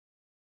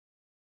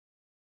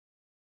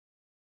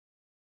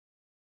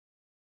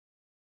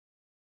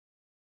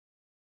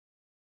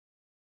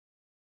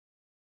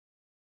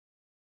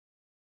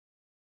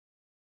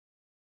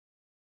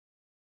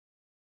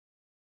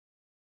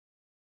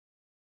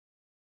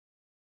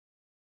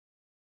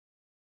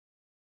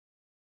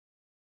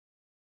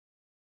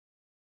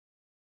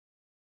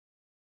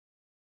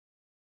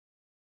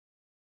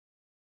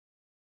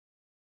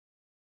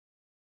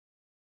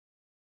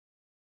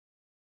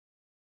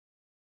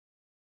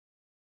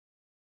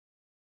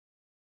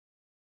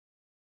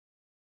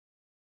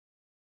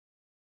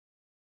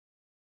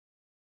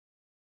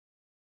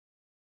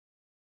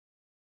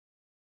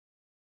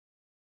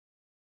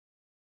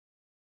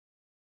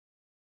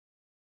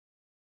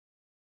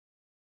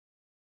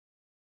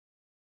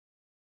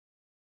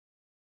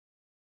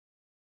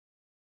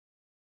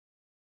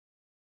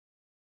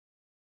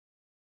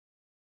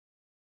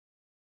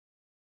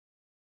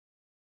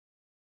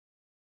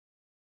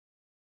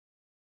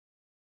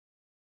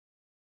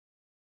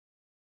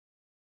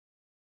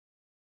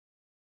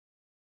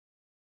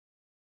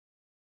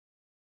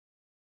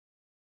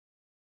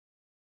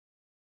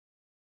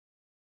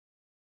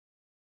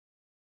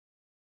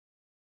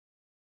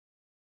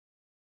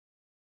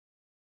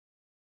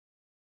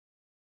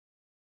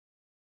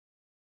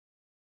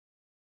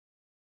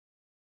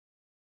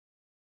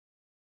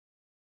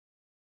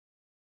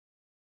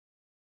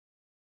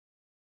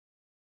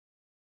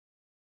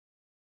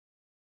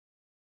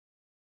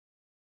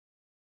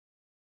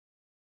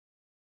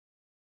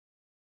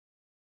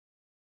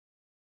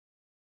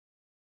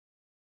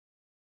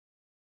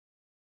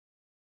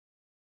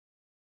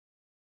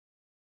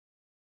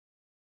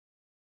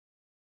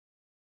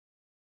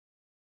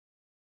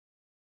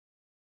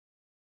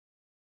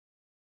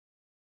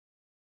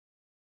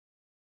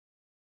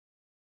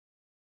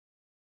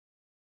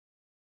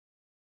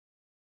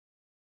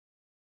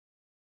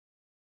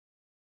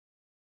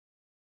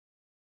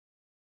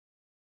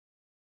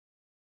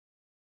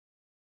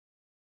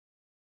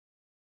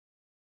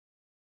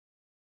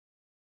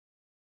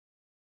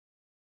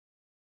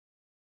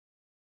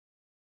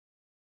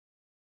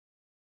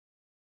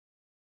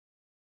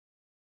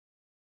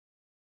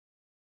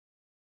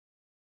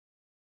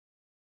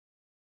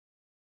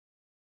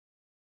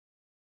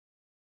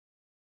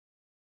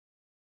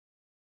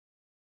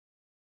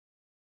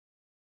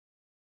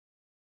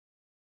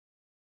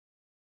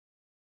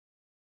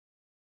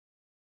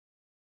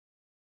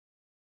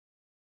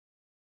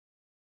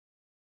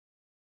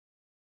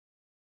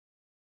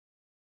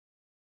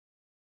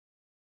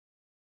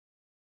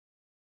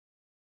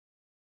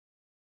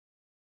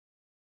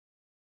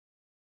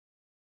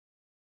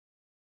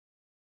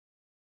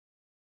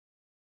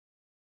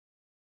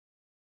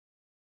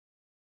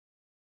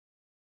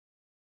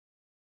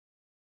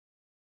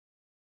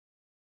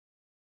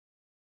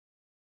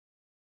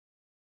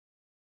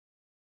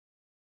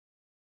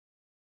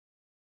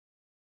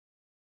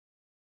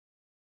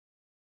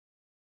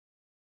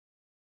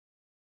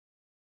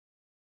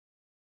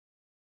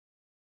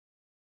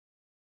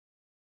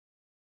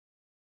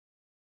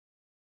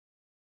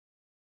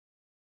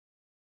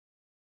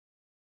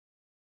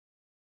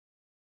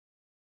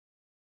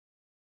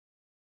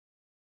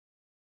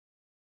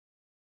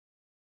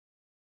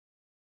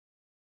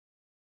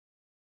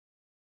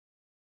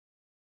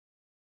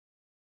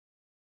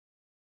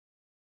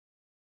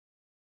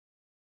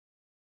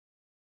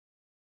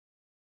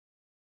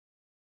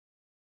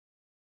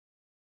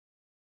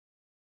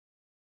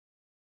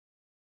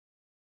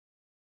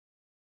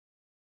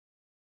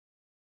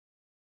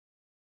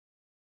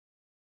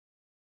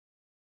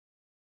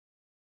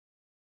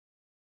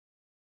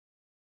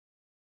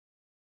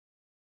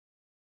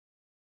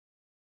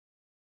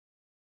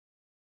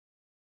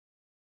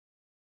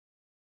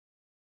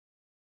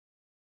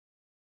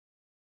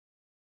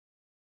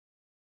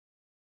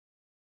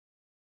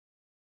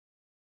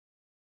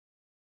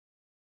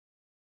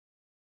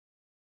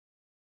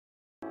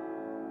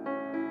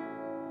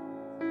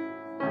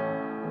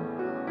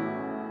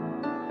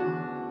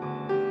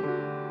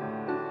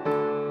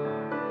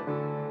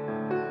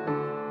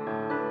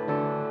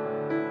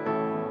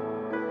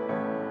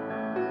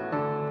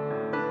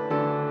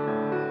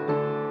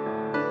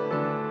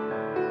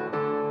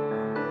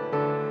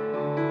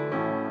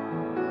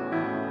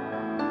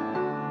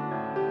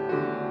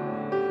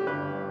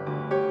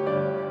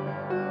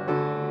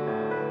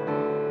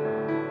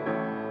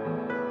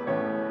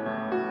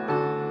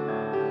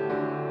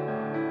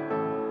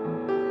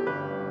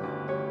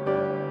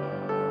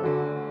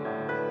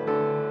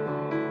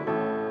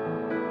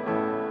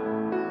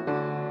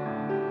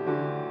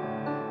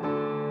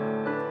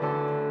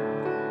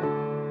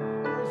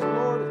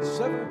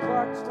7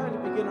 o'clock. It's time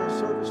to begin our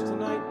service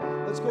tonight.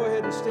 Let's go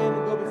ahead and stand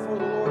and go before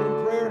the Lord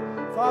in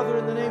prayer. Father,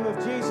 in the name of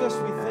Jesus,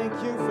 we thank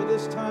you for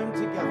this time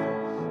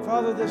together.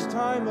 Father, this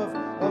time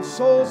of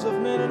souls of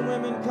men and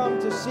women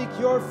come to seek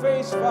your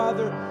face,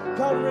 Father.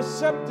 Come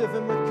receptive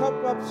and with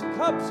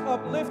cups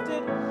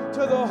uplifted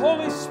to the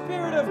Holy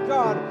Spirit of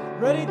God,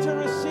 ready to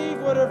receive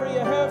whatever you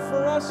have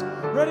for us,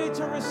 ready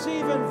to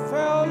receive and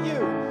value,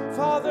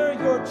 Father,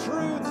 your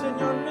truths and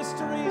your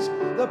mysteries,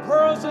 the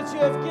pearls that you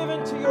have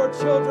given to your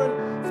children.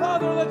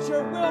 Father, let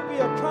your will be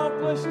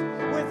accomplished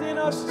within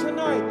us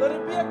tonight. Let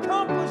it be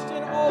accomplished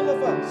in all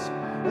of us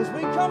as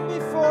we come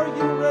before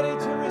you ready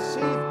to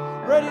receive,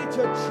 ready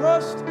to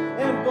trust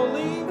and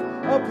believe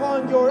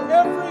upon your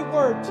every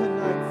word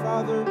tonight.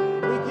 Father,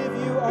 we give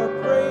you our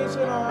praise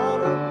and our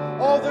honor,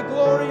 all the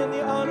glory and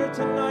the honor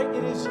tonight.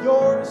 It is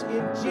yours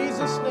in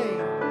Jesus'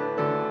 name.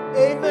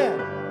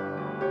 Amen.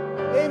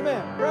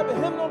 Amen. Grab a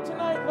hymnal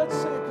tonight. Let's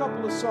sing a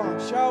couple of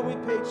songs, shall we?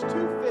 Page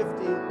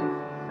 250.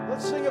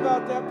 Let's sing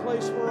about that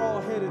place we're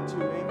all headed to.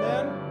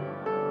 Amen.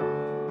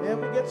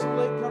 And we get some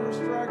latecomers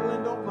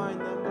straggling. Don't mind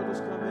them. They'll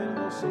just come in and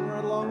they'll sing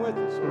right along with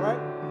us. All right?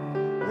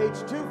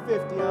 Page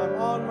 250. I'm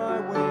on my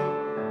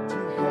way to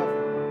heaven.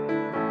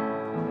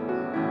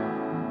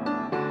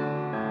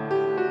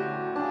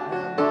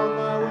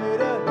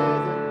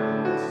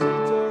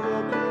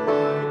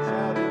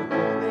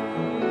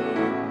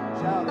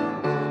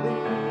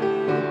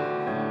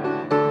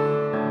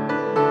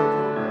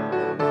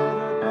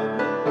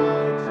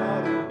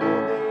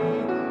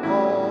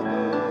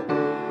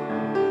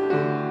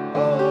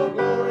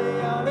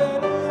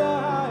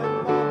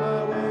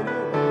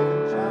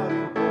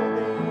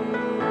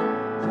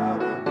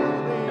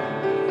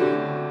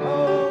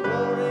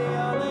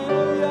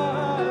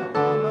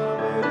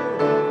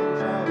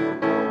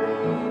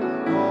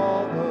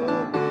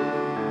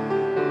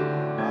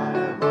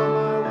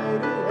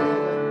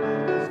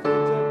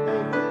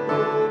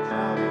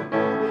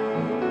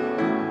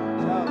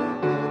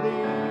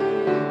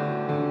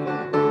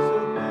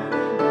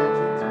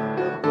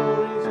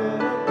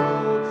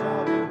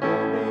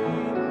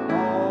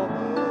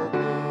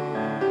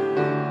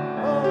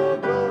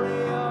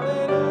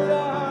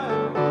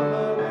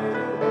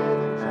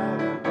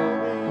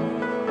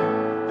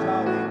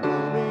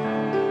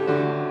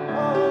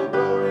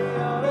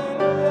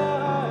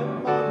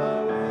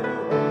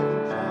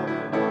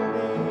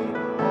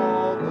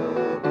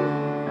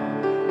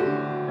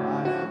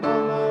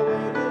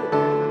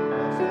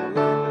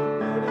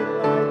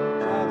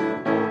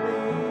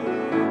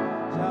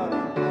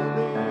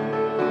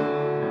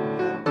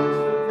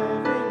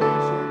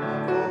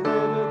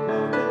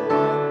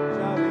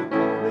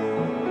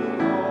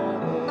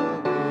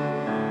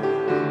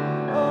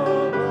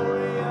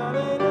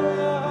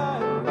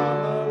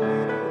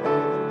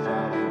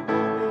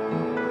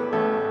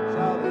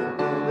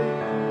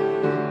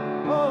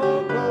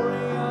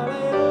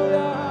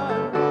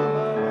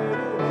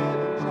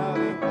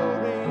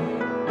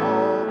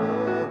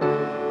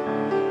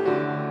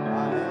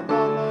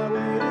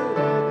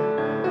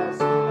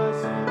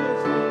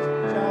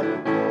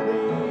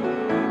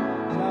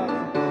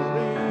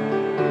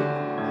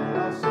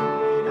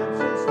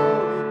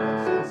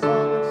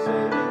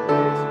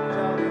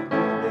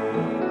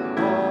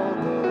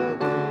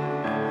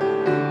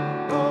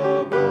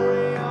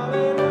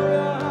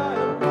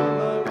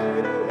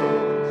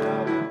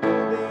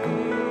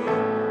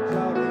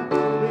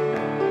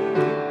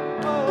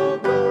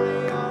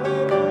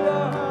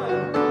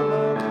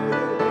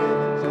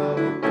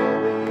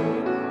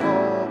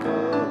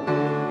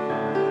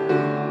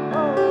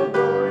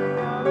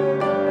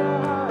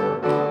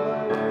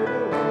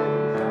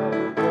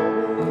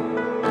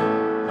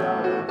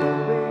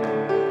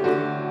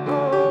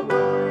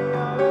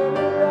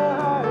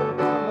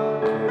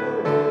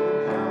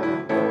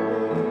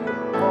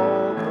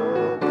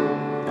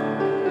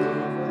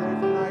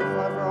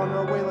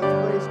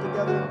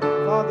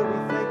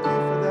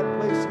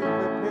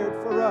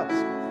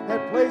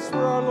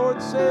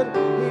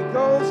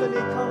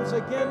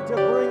 Again to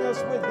bring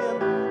us with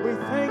him. We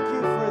thank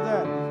you for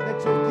that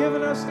you've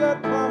given us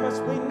that promise.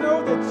 We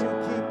know that you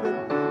keep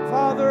it.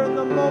 Father, in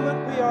the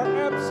moment we are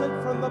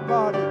absent from the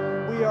body,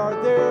 we are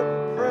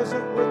there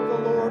present with the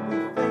Lord. We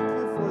thank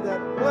you for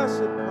that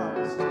blessed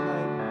promise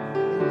tonight.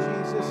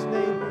 In Jesus'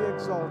 name we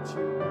exalt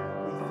you.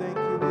 We thank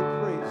you, we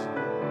praise you.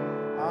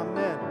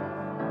 Amen.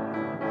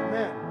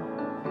 Amen.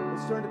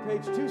 Let's turn to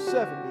page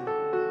 270.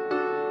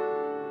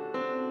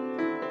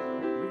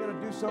 We're going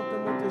to do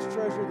something with this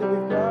treasure that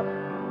we've got.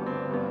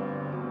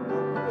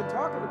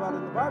 Talking about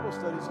in the Bible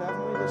studies,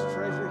 haven't we? This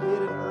treasure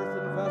hid in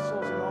earthen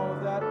vessels and all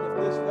of that. And if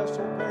this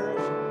vessel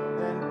perish,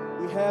 then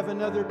we have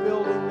another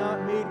building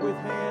not made with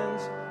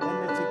hands,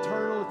 and it's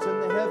eternal, it's in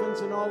the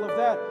heavens and all of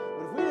that.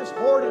 But if we just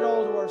hoard it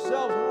all to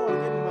ourselves, I don't want to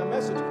get into my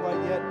message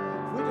quite yet.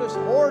 If we just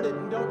hoard it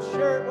and don't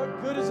share it,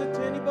 what good is it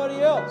to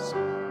anybody else?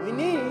 We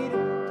need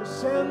to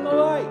send the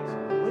light.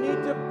 We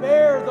need to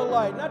bear the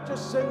light, not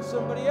just send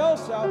somebody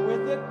else out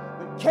with it,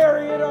 but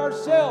carry it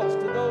ourselves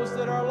to those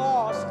that are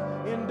lost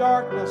in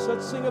darkness.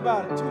 Let's sing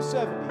about it.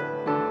 270.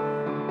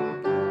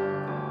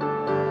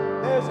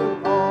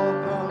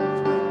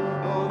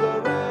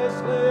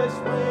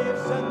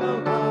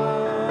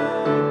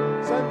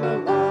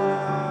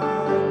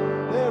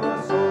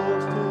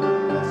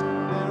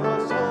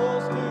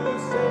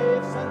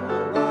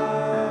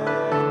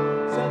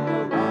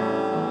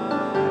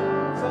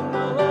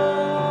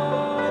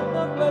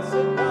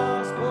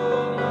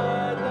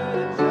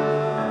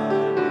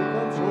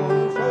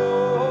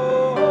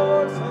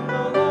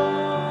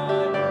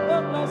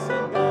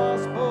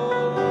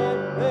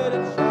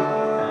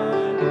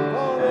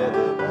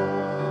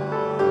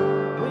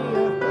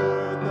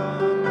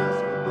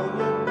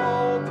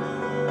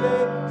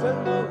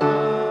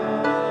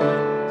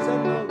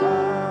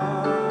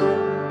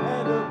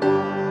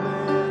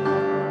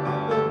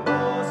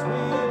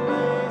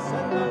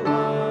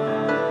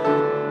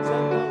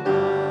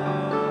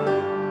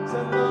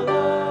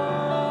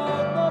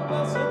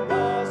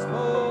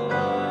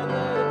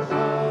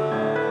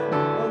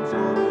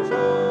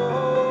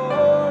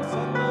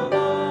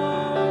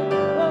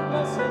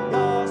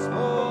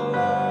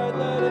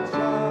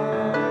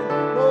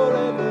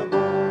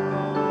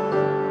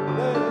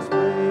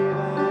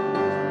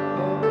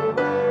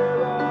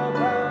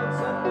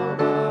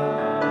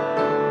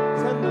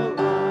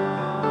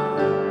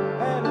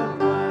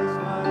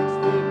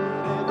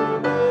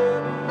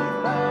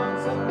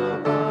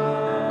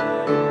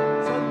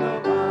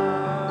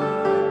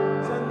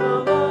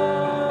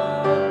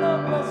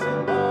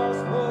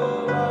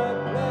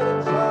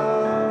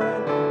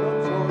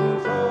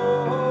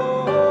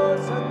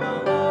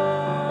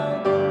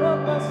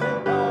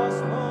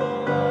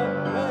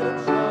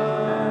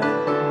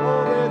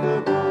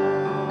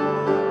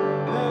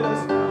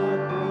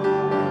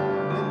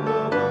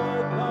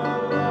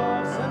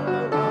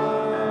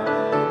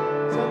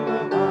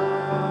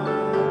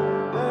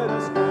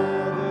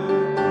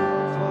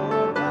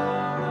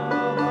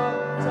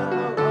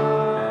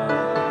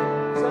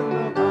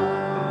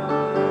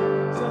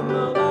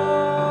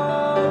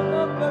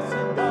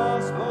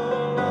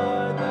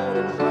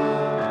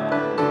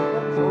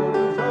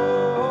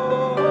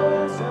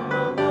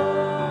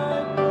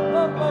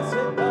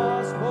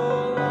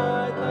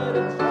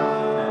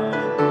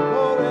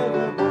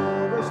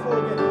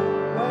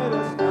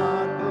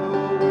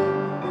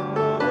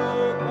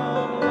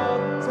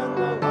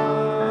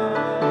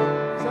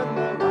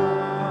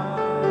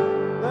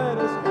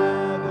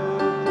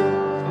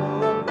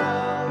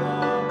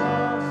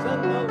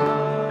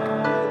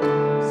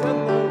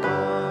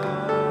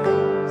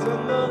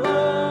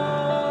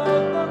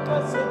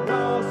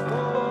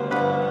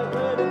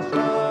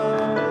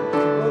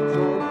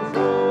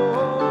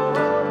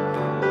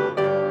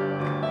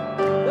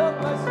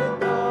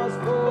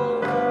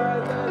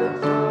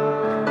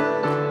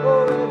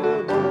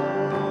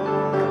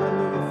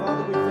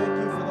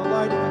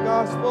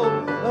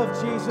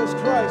 Jesus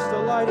Christ, the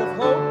light of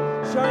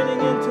hope shining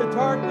into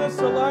darkness,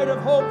 the light of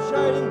hope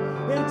shining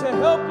into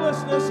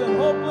helplessness and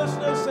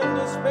hopelessness and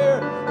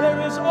despair.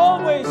 There is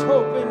always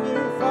hope in you,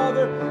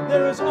 Father.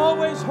 There is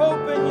always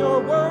hope in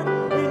your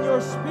word, in your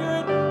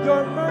spirit.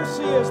 Your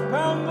mercy is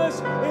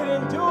boundless.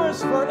 It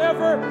endures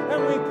forever,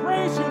 and we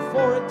praise you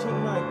for it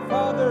tonight.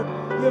 Father,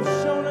 you've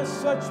shown us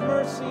such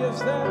mercy as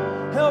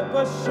that. Help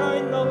us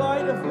shine the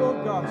light of your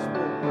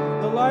gospel,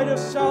 the light of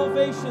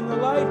salvation, the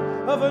light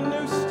of a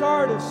new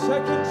start, of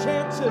second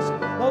chances,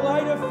 a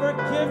light of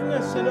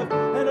forgiveness and of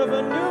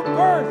a new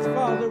birth.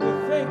 Father,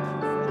 we thank you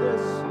for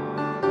this.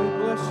 We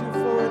bless you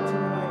for it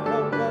tonight.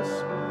 Help us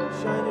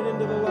shine it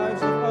into the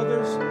lives of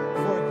others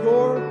for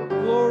your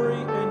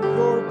glory and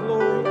your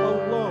glory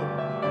alone.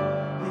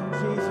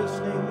 In Jesus'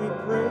 name we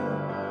pray.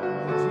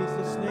 In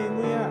Jesus' name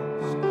we ask.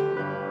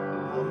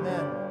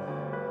 Amen.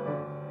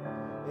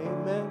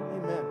 Amen.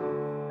 Amen.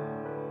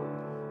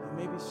 You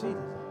may be seated.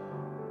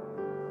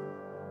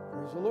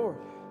 Praise the Lord.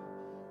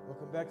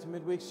 Welcome back to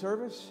Midweek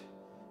Service.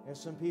 There's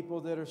some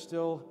people that are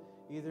still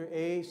either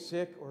A,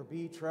 sick, or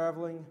B,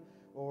 traveling,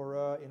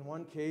 or in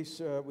one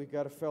case, we've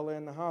got a fella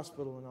in the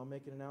hospital, and I'll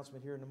make an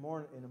announcement here in a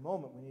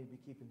moment. We need to be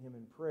keeping him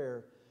in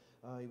prayer.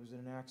 He was in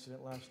an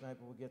accident last night,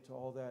 but we'll get to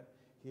all that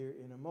here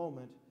in a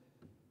moment.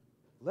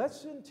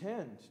 Let's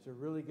intend to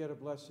really get a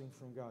blessing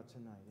from God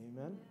tonight.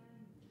 Amen?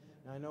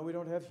 Now, I know we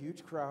don't have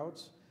huge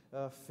crowds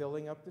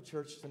filling up the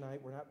church tonight.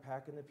 We're not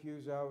packing the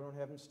pews out. We don't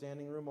have them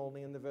standing room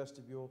only in the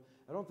vestibule.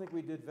 I don't think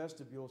we did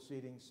vestibule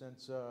seating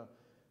since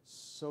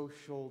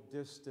social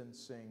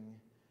distancing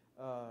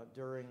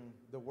during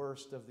the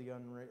worst of the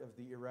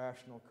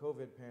irrational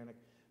COVID panic.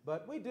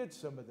 But we did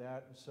some of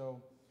that.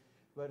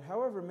 But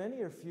however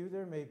many or few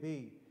there may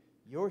be,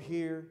 you're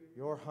here,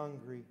 you're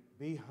hungry,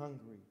 be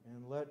hungry,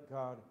 and let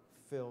God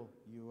fill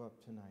you up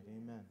tonight.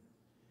 Amen.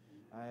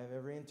 I have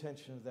every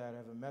intention of that. I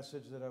have a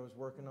message that I was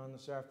working on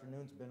this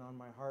afternoon. It's been on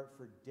my heart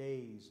for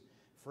days.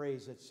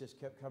 Phrase that's just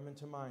kept coming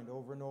to mind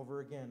over and over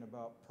again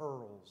about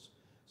pearls.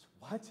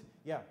 What?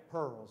 Yeah,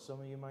 pearls.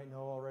 Some of you might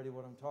know already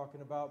what I'm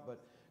talking about,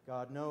 but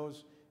God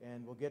knows,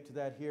 and we'll get to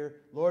that here,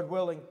 Lord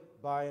willing,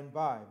 by and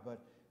by. But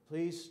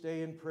please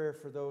stay in prayer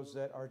for those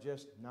that are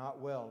just not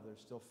well. They're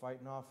still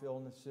fighting off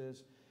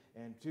illnesses.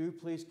 And do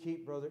please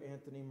keep Brother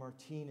Anthony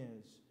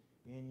Martinez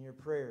in your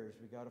prayers.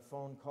 We got a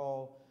phone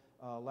call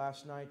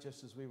last night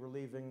just as we were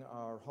leaving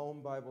our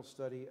home Bible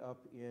study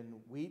up in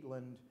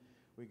Wheatland.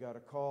 We got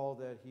a call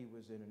that he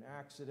was in an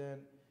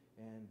accident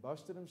and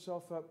busted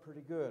himself up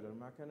pretty good. I'm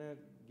not going to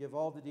give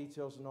all the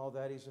details and all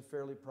that. He's a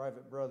fairly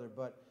private brother,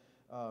 but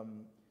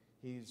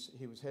he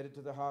was headed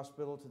to the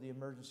hospital, to the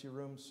emergency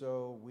room,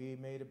 so we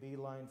made a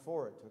beeline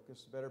for it. Took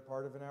us the better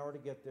part of an hour to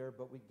get there,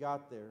 but we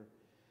got there.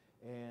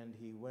 And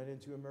he went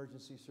into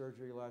emergency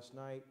surgery last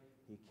night.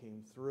 He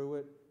came through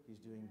it. He's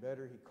doing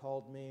better. He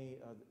called me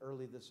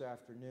early this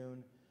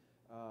afternoon,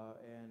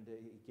 and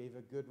he gave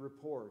a good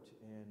report,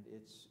 and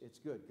it's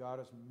good. God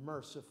is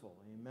merciful.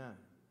 Amen.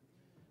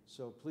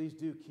 So please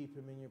do keep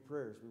him in your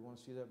prayers. We want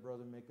to see that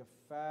brother make a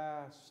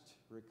fast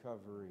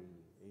recovery.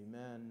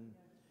 Amen.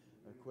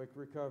 A quick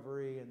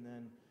recovery, and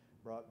then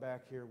brought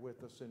back here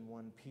with us in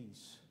one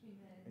piece.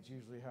 Amen. It's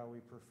usually how we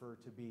prefer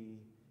to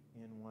be,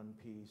 in one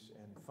piece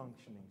and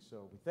functioning.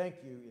 So we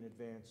thank you in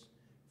advance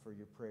for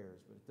your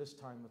prayers. But at this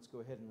time, let's go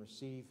ahead and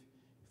receive,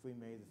 if we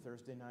may, the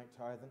Thursday night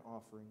tithe and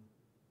offering.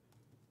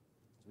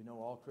 As we know,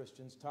 all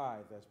Christians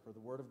tithe as per the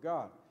Word of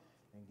God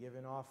and give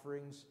in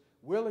offerings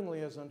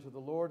willingly as unto the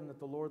Lord, and that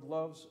the Lord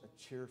loves a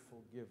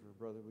cheerful giver.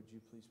 Brother, would you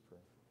please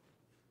pray?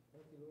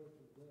 Thank you, Lord,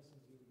 for the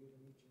blessings you've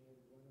given each and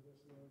every one of us,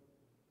 Lord.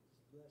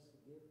 Just bless the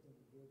gift and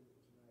the giver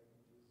tonight.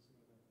 In Jesus'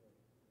 name I pray.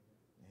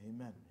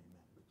 Amen. Amen.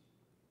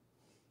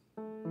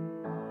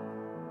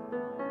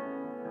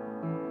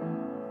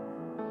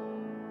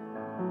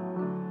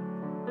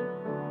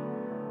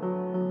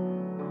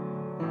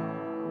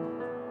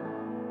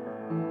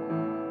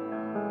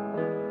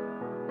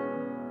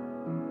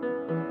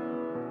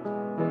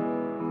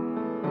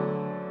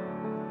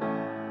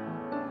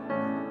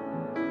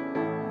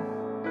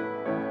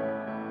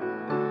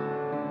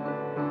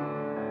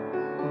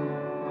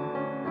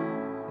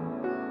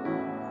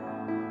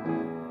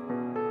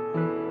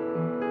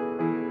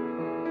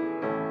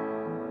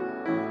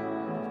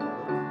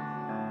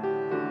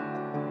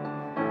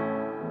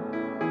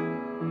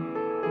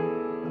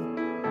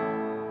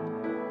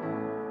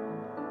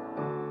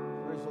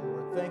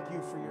 Thank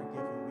you for your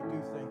giving. We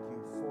do thank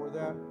you for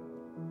that.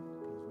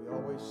 As we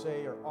always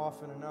say, or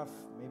often enough,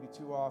 maybe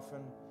too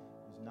often,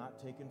 is not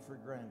taken for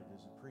granted,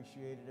 is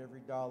appreciated every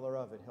dollar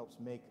of it. Helps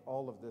make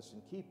all of this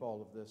and keep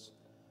all of this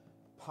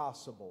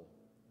possible.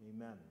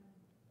 Amen.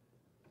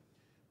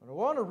 What I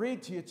want to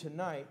read to you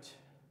tonight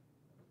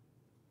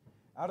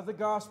out of the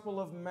Gospel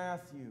of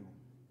Matthew.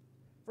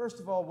 First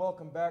of all,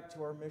 welcome back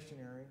to our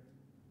missionary.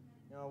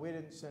 No, we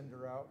didn't send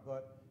her out,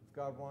 but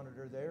God wanted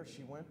her there.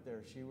 She went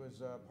there. She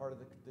was part of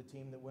the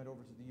team that went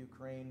over to the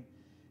Ukraine,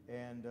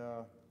 and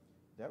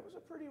that was a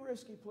pretty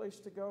risky place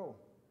to go.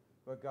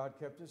 But God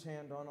kept his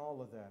hand on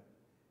all of that.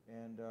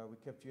 And we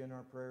kept you in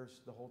our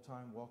prayers the whole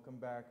time. Welcome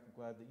back. I'm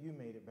glad that you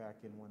made it back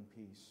in one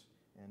piece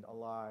and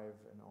alive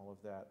and all of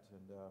that.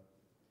 And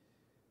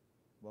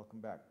welcome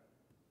back.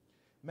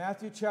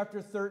 Matthew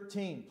chapter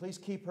 13. Please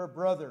keep her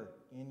brother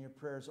in your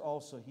prayers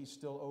also. He's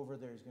still over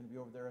there. He's going to be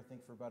over there, I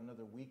think, for about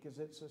another week, is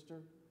it,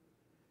 sister?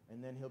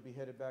 And then he'll be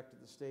headed back to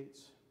the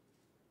States.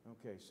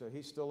 Okay, so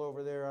he's still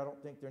over there. I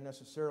don't think they're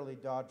necessarily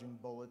dodging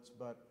bullets,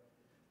 but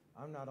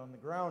I'm not on the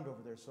ground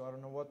over there, so I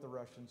don't know what the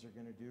Russians are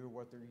going to do or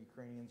what the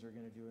Ukrainians are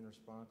going to do in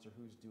response or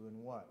who's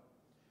doing what.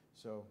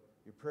 So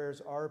your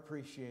prayers are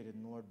appreciated,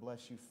 and the Lord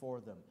bless you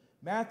for them.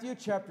 Matthew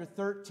chapter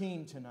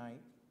 13 tonight.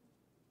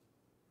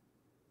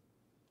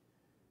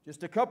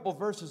 Just a couple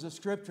verses of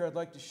Scripture I'd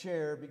like to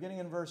share, beginning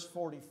in verse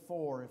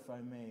 44, if I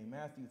may.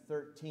 Matthew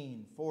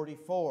 13,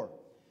 44.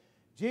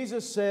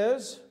 Jesus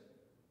says,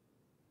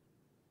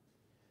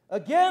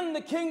 "Again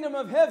the kingdom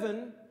of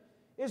heaven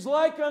is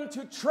like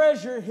unto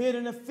treasure hid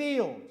in a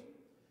field,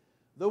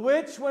 the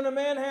which when a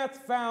man hath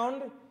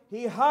found,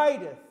 he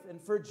hideth,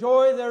 and for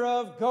joy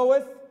thereof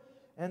goeth,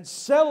 and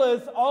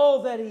selleth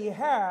all that he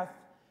hath,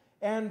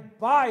 and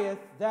buyeth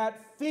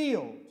that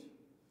field.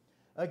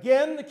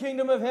 Again, the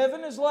kingdom of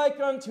heaven is like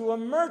unto a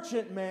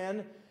merchant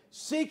man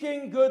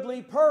seeking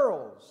goodly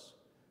pearls,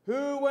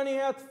 who, when he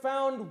hath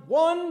found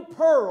one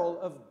pearl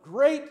of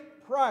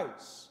great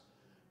price,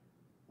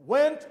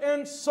 went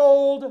and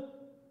sold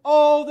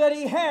all that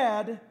he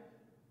had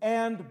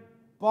and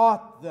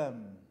bought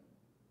them."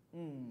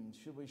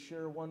 Should we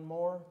share one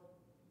more?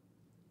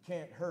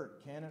 Can't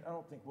hurt, can it? I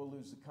don't think we'll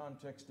lose the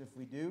context if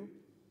we do.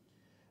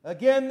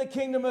 "Again, the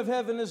kingdom of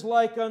heaven is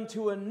like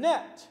unto a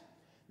net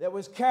that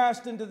was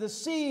cast into the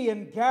sea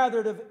and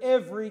gathered of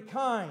every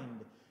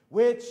kind,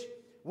 which,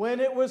 when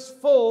it was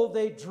full,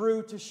 they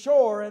drew to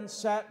shore and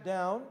sat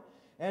down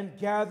and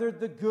gathered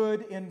the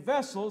good in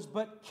vessels,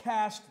 but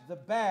cast the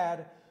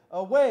bad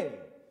away.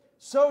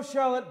 So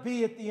shall it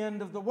be at the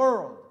end of the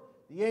world.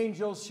 The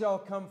angels shall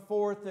come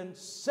forth and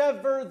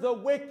sever the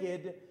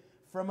wicked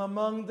from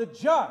among the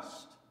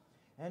just,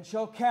 and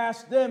shall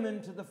cast them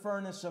into the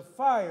furnace of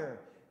fire.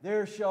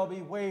 There shall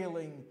be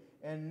wailing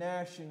and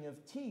gnashing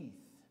of teeth.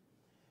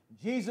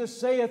 Jesus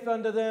saith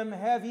unto them,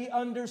 Have ye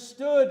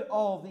understood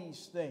all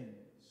these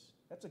things?"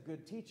 That's a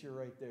good teacher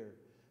right there.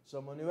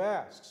 Someone who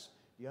asks,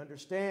 do you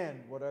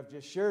understand what I've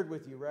just shared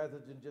with you, rather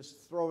than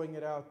just throwing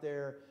it out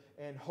there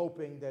and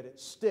hoping that it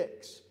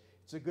sticks.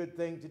 It's a good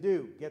thing to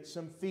do. Get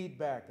some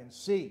feedback and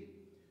see.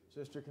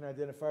 Sister can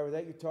identify with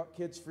that. You taught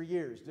kids for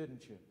years,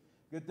 didn't you?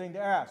 Good thing to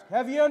ask.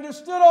 "Have you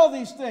understood all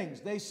these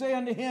things?" They say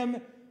unto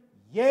him,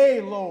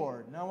 "Yea,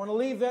 Lord." Now I want to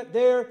leave that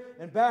there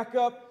and back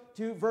up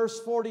to verse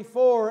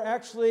 44,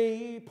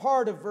 actually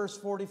part of verse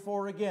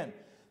 44 again.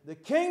 "The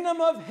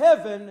kingdom of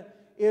heaven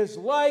is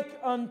like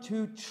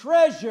unto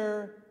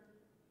treasure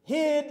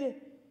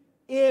hid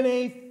in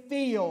a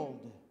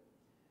field."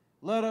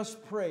 Let us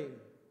pray.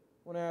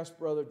 I want to ask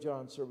Brother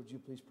John, sir, would you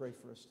please pray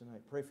for us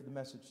tonight? Pray for the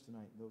message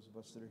tonight, those of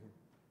us that are here.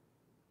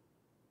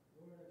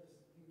 Lord, I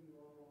just give you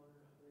all honor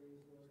and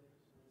praise, Lord.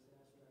 I just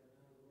ask right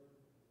now, Lord,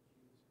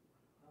 you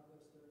help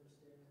us to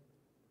understand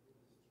what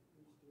is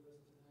preached to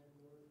us tonight,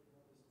 Lord.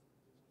 Help us to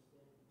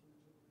understand the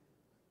teaching.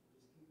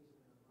 Just keep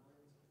us in our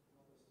minds.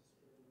 Help us to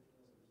spread it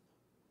with others.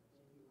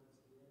 Thank you once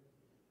again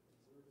for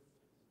the word.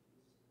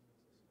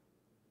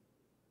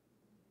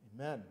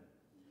 Amen.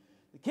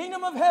 "The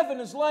kingdom of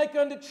heaven is like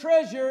unto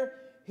treasure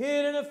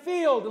hid in a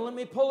field." And let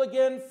me pull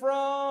again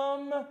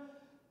from,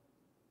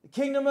 "The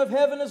kingdom of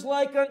heaven is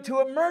like unto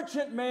a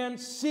merchant man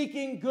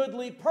seeking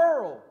goodly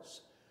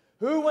pearls,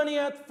 who, when he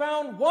hath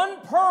found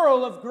one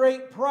pearl of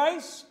great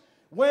price,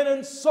 went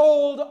and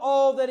sold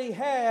all that he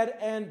had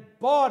and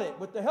bought it."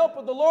 With the help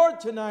of the Lord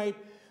tonight,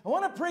 I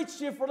want to preach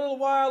to you for a little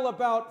while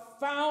about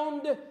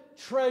found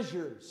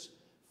treasures.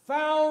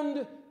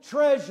 Found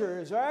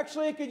treasures. Or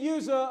actually, I could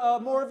use a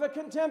more of a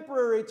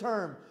contemporary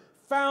term.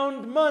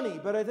 Found money,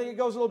 but I think it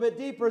goes a little bit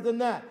deeper than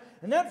that.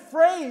 And that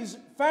phrase,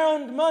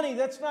 found money,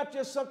 that's not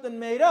just something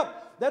made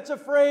up. That's a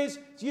phrase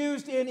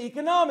used in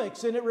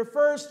economics, and it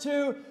refers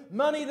to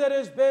money that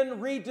has been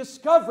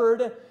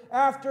rediscovered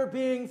after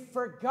being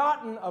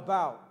forgotten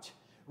about.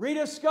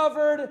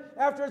 Rediscovered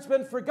after it's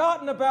been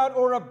forgotten about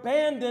or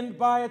abandoned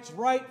by its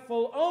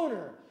rightful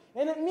owner.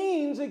 And it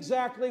means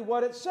exactly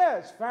what it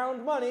says.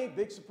 Found money,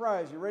 big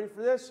surprise. You ready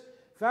for this?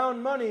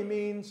 Found money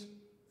means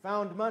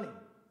found money.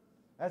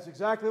 That's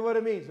exactly what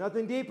it means.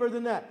 Nothing deeper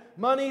than that.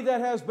 Money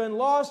that has been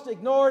lost,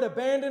 ignored,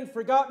 abandoned,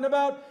 forgotten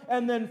about,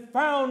 and then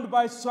found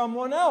by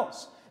someone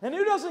else. And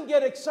who doesn't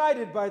get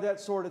excited by that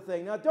sort of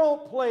thing? Now,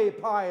 don't play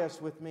pious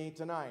with me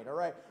tonight, all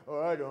right? "Oh,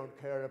 I don't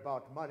care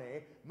about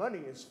money. Money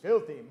is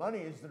filthy. Money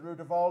is the root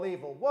of all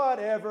evil."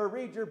 Whatever.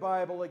 Read your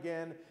Bible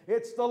again.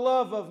 It's the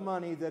love of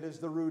money that is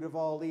the root of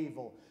all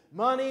evil.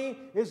 Money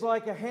is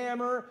like a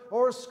hammer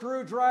or a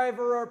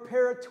screwdriver or a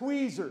pair of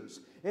tweezers.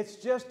 It's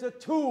just a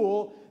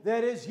tool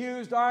that is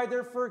used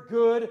either for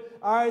good,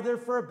 either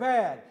for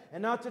bad.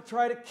 And not to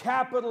try to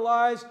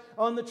capitalize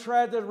on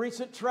the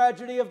recent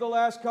tragedy of the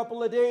last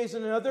couple of days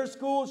and another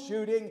school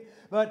shooting.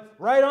 But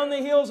right on the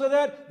heels of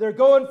that, they're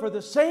going for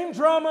the same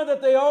drama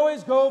that they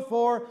always go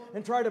for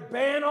and try to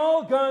ban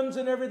all guns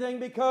and everything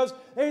because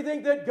they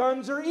think that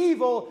guns are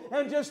evil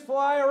and just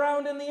fly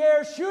around in the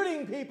air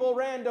shooting people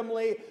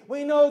randomly.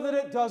 We know that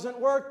it doesn't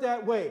work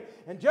that way.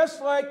 And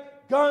just like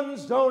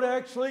guns don't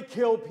actually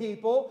kill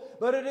people,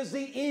 but it is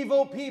the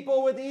evil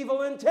people with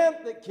evil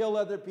intent that kill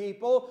other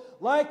people.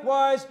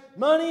 Likewise,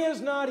 money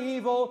is not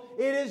evil.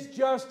 It is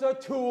just a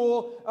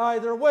tool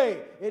either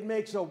way. It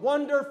makes a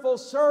wonderful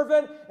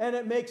servant, and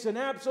it makes an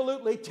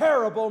absolutely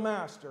terrible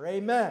master.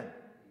 Amen.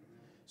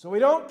 So we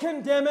don't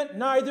condemn it,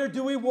 neither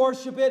do we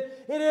worship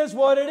it. It is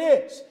what it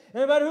is.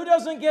 And but who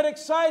doesn't get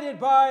excited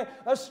by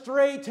a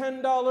stray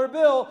 $10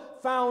 bill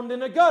found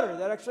in a gutter?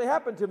 That actually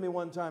happened to me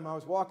one time. I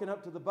was walking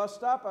up to the bus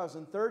stop. I was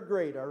in 3rd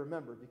grade, I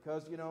remember,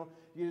 because, you know,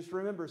 you just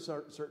remember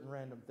certain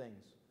random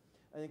things.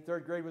 I think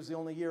 3rd grade was the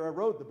only year I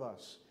rode the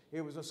bus.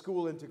 It was a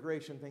school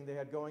integration thing they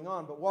had going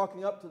on. But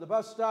walking up to the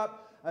bus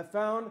stop, I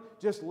found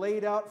just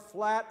laid out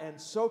flat and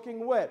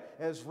soaking wet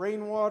as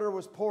rainwater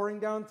was pouring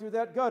down through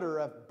that gutter.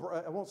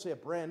 I won't say a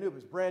brand new, it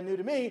was brand new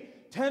to me.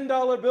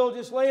 $10 bill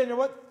just laying there.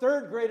 What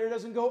 3rd grader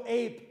doesn't go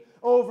ape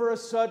over a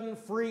sudden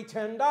free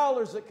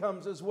 $10 that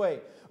comes his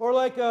way? Or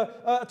like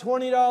a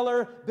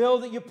 $20 bill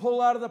that you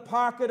pull out of the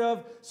pocket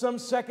of some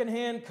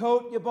secondhand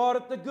coat you bought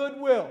at the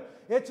Goodwill.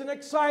 It's an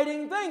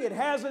exciting thing. It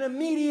has an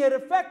immediate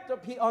effect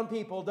on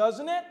people,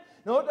 doesn't it?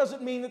 No, it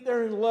doesn't mean that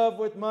they're in love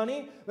with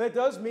money, but it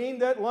does mean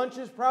that lunch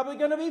is probably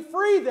going to be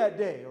free that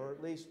day, or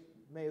at least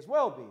may as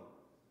well be.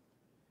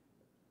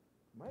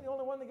 Am I the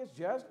only one that gets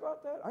jazzed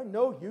about that? I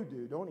know you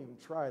do. Don't even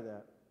try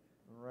that.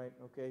 All right,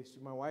 okay,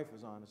 so my wife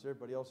is honest.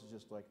 Everybody else is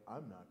just like,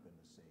 I'm not going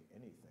to say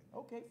anything.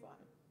 Okay, fine.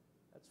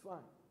 That's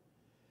fine.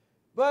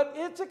 But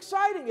it's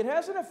exciting. It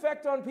has an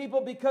effect on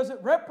people because it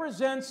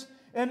represents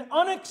an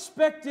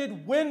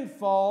unexpected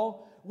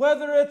windfall,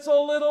 whether it's a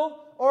little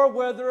or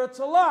whether it's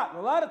a lot.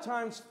 A lot of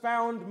times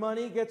found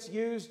money gets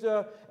used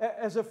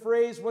as a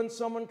phrase when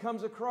someone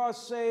comes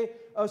across, say,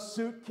 a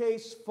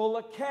suitcase full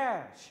of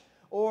cash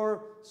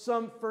or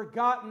some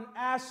forgotten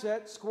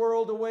asset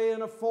squirreled away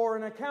in a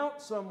foreign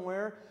account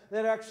somewhere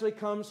that actually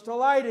comes to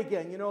light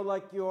again. You know,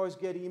 like you always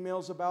get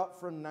emails about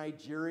from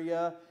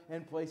Nigeria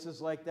and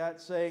places like that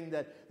saying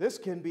that this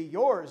can be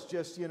yours.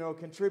 Just, you know,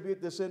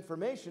 contribute this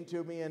information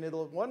to me and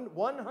it'll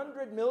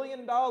 $100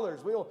 million.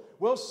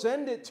 We'll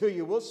send it to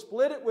you. We'll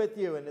split it with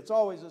you. And it's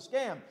always a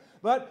scam.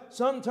 But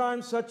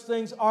sometimes such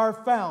things are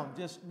found.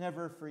 Just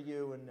never for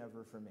you and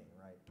never for me,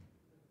 right?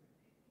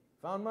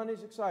 Found money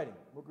is exciting.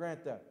 We'll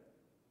grant that.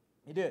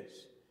 It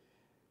is.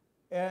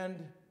 And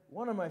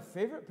one of my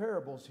favorite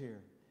parables here,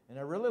 and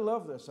I really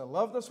love this. I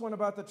love this one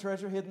about the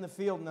treasure hid in the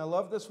field, and I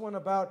love this one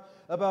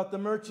about the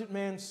merchant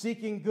man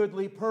seeking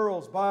goodly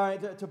pearls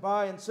to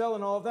buy and sell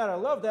and all of that. I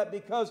love that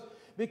because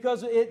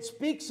it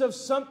speaks of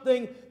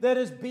something that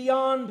is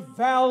beyond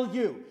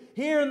value.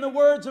 Here in the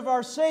words of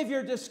our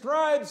Savior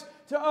describes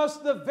to us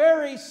the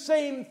very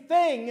same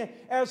thing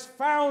as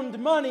found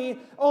money,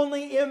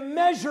 only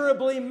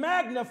immeasurably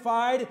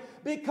magnified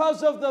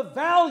because of the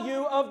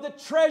value of the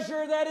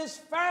treasure that is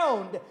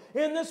found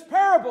in this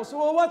parable. So,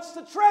 well, what's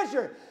the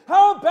treasure?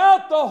 How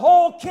about the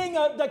whole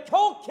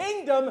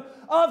kingdom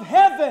of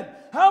heaven?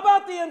 How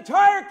about the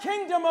entire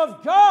kingdom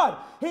of God?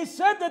 He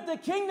said that the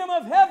kingdom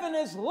of heaven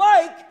is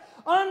like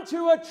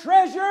unto a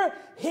treasure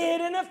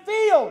hid in a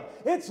field.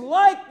 It's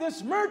like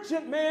this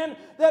merchant man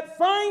that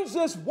finds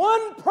this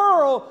one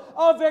pearl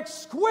of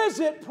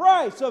exquisite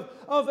price,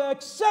 of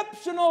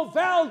exceptional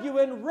value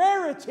and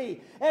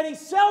rarity, and he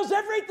sells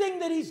everything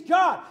that he's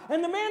got.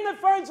 And the man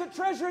that finds the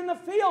treasure in the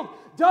field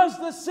does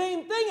the same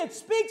thing. It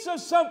speaks of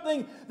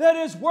something that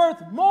is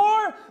worth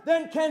more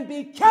than can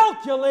be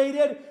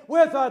calculated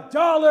with a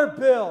dollar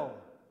bill.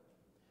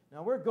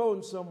 Now, we're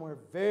going somewhere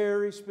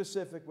very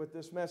specific with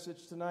this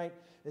message tonight.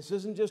 This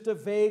isn't just a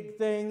vague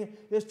thing,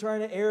 just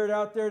trying to air it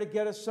out there to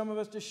get some of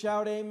us to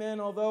shout amen,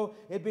 although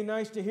it'd be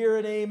nice to hear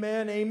it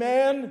amen.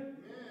 Amen?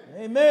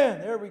 Amen.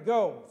 Amen. There we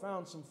go.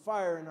 Found some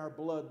fire in our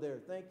blood there.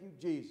 Thank you,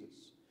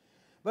 Jesus.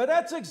 But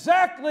that's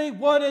exactly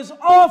what is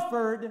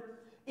offered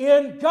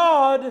in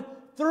God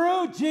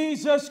through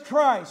Jesus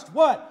Christ.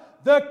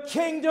 What? The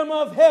kingdom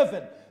of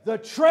heaven. The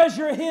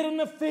treasure hid in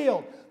the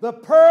field. The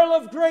pearl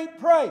of great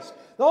price.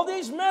 All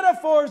these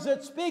metaphors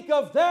that speak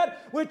of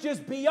that which is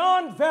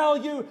beyond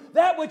value,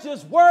 that which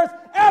is worth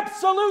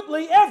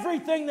absolutely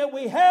everything that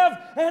we have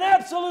and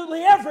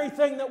absolutely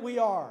everything that we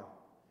are.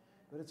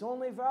 But it's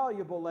only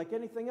valuable like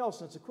anything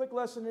else. And it's a quick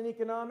lesson in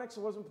economics.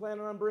 I wasn't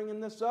planning on bringing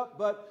this up,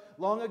 but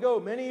long ago,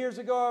 many years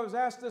ago, I was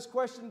asked this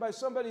question by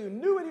somebody who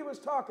knew what he was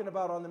talking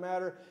about on the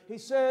matter. He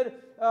said,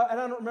 and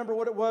I don't remember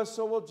what it was,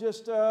 so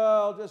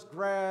I'll just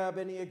grab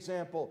any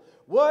example.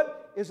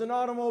 What is an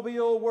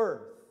automobile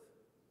worth?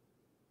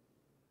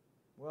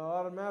 Well,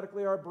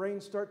 automatically our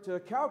brains start to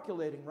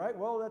calculating, right?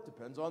 Well, that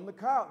depends on the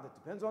car.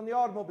 That depends on the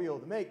automobile,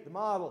 the make, the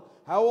model.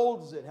 How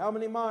old is it? How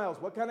many miles?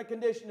 What kind of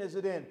condition is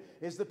it in?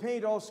 Is the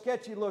paint all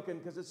sketchy looking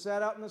because it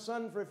sat out in the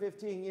sun for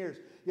 15 years?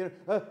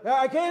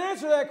 I can't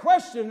answer that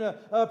question,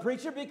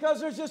 preacher,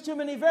 because there's just too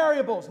many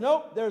variables.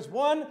 Nope, there's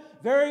one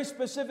very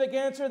specific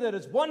answer that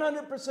is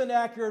 100%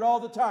 accurate all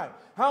the time.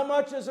 How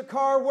much is a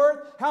car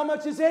worth? How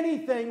much is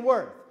anything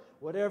worth?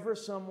 Whatever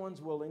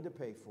someone's willing to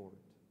pay for it.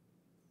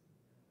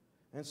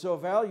 And so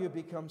value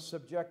becomes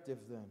subjective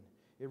then.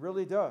 It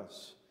really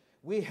does.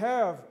 We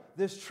have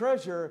this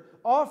treasure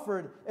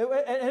offered.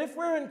 And if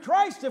we're in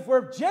Christ, if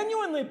we're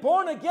genuinely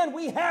born again,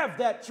 we have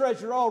that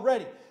treasure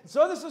already.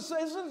 So this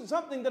isn't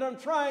something that I'm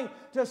trying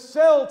to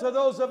sell to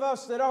those of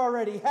us that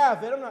already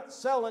have it. I'm not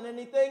selling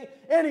anything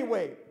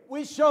anyway.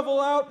 We shovel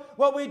out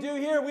what we do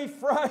here. We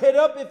fry it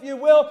up, if you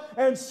will,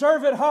 and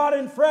serve it hot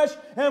and fresh,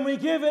 and we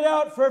give it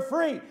out for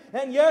free.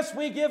 And yes,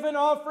 we give in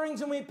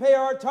offerings and we pay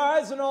our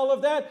tithes and all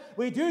of that.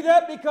 We do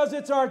that because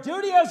it's our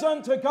duty as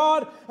unto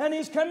God, and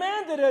He's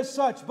commanded as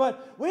such.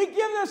 But we give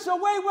this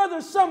away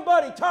whether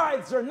somebody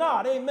tithes or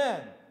not.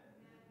 Amen.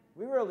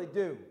 We really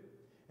do.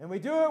 And we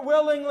do it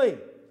willingly.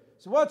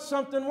 So what's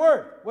something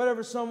worth?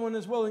 Whatever someone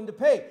is willing to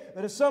pay.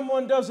 But if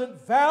someone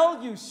doesn't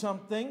value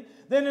something,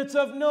 then it's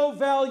of no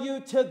value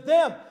to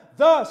them.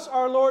 Thus,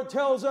 our Lord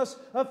tells us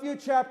a few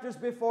chapters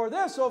before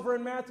this, over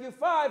in Matthew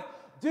 5,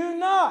 do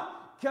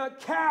not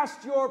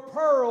cast your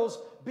pearls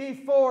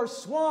before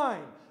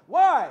swine.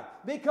 Why?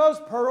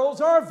 Because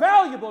pearls are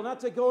valuable. Not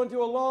to go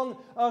into a long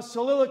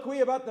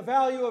soliloquy about the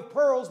value of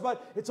pearls,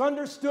 but it's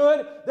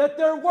understood that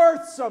they're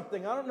worth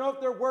something. I don't know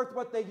if they're worth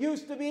what they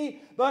used to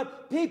be,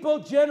 but people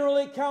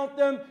generally count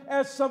them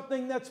as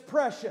something that's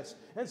precious.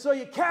 And so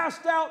you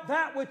cast out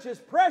that which is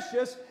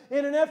precious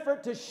in an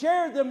effort to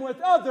share them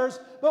with others.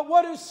 But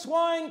what do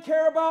swine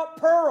care about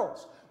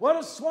pearls? What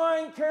does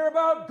swine care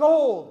about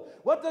gold?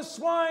 What does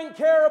swine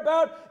care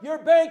about your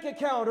bank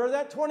account or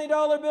that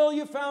 $20 bill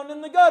you found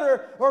in the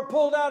gutter or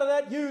pulled out of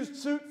that used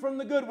suit from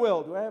the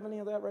Goodwill? Do I have any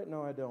of that right?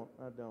 No, I don't.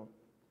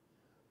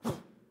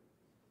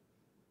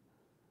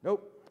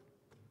 Nope.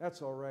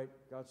 That's all right.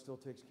 God still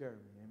takes care of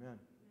me. Amen.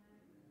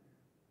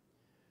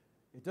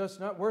 It does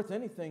not worth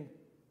anything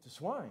to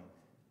swine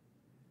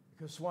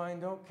because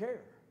swine don't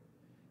care.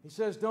 He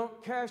says,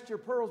 don't cast your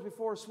pearls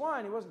before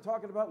swine. He wasn't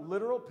talking about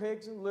literal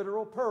pigs and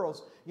literal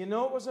pearls. You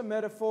know it was a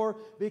metaphor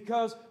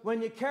because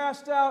when you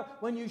cast out,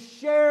 when you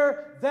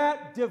share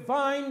that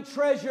divine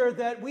treasure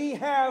that we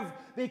have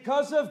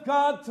because of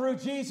God through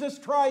Jesus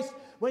Christ,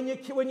 when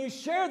you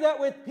share that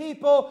with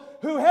people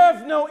who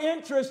have no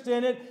interest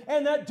in it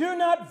and that do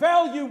not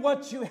value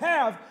what you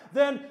have,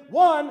 then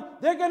one,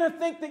 they're going to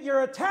think that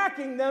you're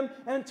attacking them,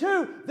 and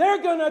two,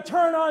 they're going to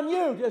turn on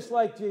you, just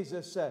like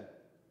Jesus said.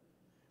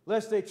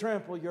 Lest they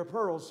trample your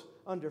pearls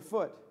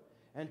underfoot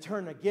and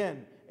turn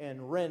again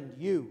and rend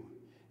you.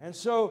 And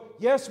so,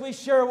 yes, we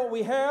share what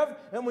we have,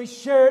 and we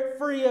share it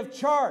free of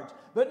charge.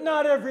 But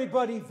not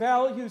everybody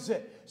values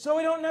it. So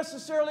we don't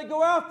necessarily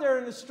go out there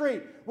in the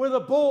street with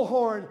a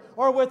bullhorn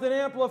or with an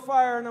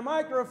amplifier and a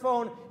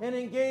microphone and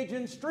engage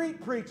in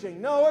street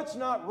preaching. No, it's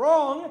not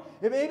wrong.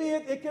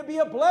 It could be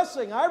a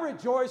blessing. I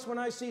rejoice when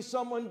I see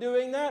someone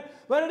doing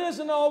that, but it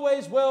isn't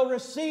always well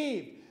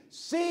received.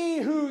 See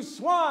who's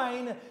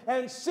swine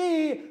and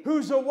see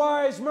who's a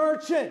wise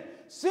merchant.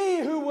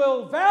 See who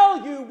will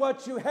value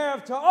what you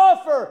have to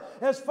offer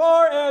as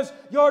far as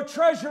your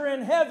treasure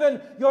in heaven,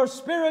 your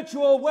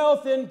spiritual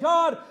wealth in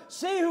God.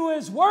 See who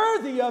is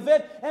worthy of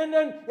it. And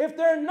then if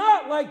they're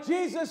not, like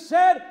Jesus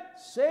said,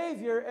 save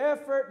your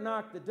effort,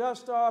 knock the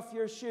dust off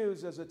your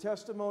shoes as a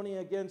testimony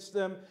against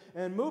them,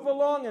 and move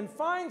along and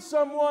find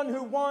someone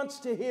who wants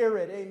to hear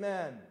it.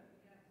 Amen.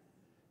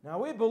 Now,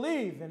 we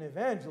believe in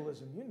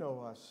evangelism. You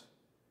know us.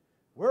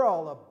 We're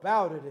all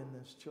about it in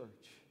this church.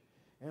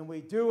 And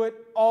we do it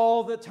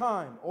all the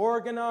time,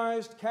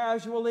 organized,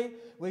 casually.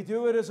 We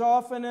do it as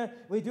often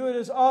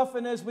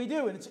as we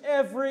do. And it's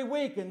every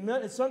week,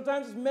 and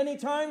sometimes it's many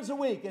times a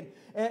week.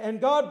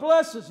 And God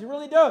bless us. He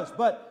really does.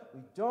 But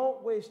we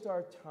don't waste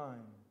our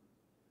time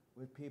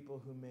with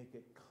people who make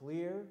it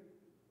clear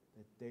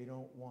that they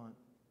don't want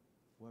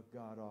what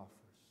God offers.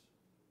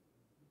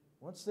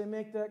 Once they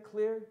make that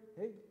clear,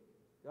 hey,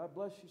 God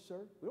bless you, sir.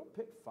 We don't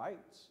pick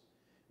fights.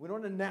 We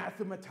don't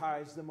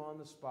anathematize them on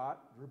the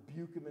spot,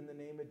 rebuke them in the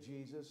name of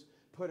Jesus,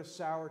 put a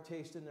sour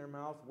taste in their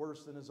mouth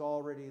worse than is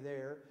already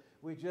there.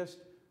 We just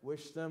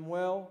wish them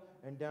well,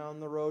 and down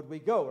the road we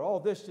go. All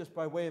this just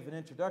by way of an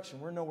introduction.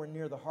 We're nowhere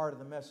near the heart of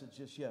the message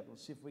just yet.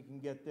 Let's see if we can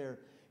get there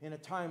in a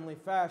timely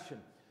fashion.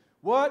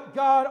 What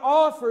God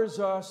offers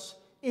us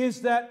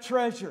is that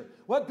treasure.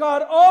 What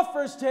God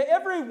offers to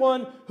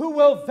everyone who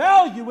will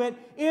value it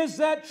is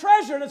that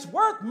treasure. And it's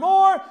worth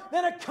more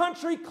than a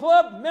country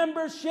club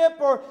membership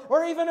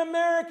or even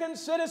American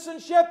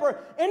citizenship or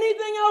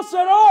anything else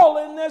at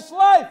all in this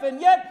life. And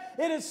yet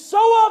it is so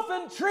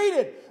often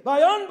treated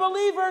by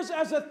unbelievers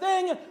as a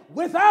thing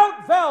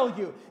without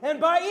value. And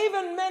by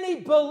even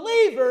many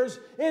believers,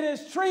 it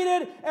is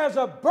treated as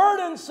a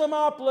burdensome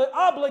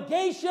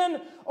obligation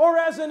or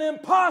as an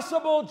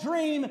impossible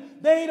dream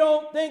they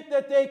don't think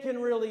that they can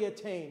really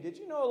attain. Did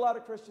you know a lot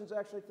of Christians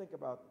actually think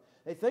about it?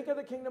 They think of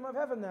the kingdom of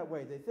heaven that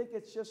way. They think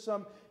it's just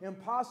some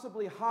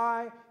impossibly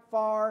high,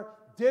 far,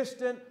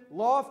 distant,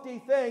 lofty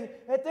thing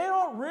that they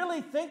don't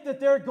really think that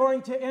they're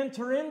going to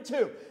enter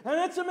into. And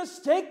it's a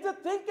mistake to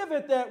think of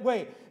it that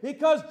way,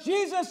 because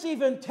Jesus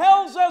even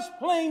tells us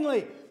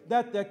plainly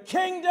that the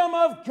kingdom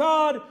of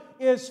God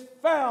is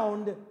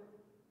found in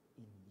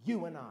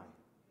you and I.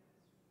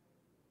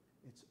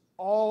 It's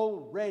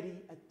already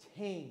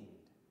attained.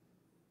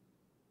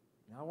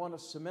 Now I want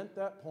to cement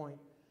that point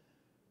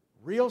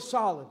real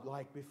solid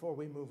like before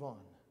we move on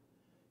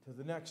to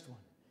the next one.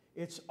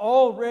 It's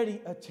already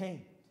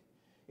attained.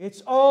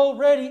 It's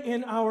already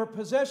in our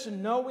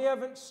possession. No, we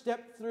haven't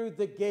stepped through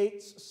the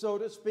gates, so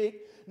to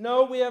speak.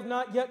 No, we have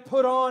not yet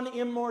put on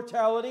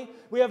immortality.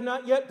 We have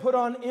not yet put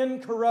on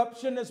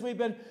incorruption, as we've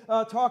been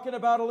talking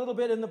about a little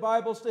bit in the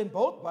Bible, in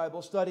both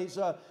Bible studies,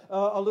 a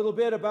little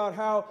bit about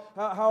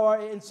how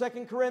in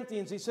 2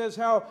 Corinthians he says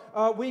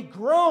how we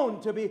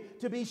groan to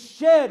be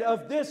shed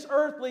of this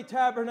earthly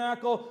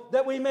tabernacle,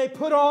 that we may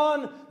put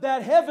on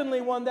that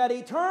heavenly one, that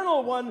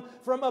eternal one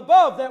from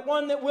above, that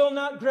one that will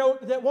not grow,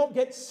 that won't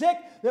get sick,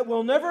 that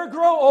will never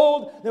grow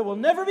old, that will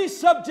never be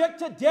subject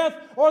to death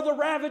or the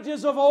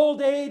ravages of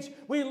old age.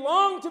 We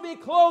long to be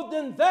clothed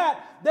in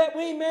that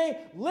we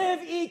may live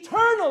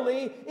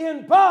eternally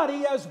in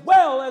body as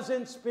well as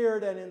in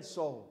spirit and in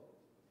soul.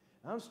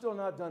 I'm still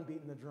not done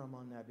beating the drum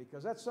on that,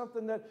 because that's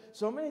something that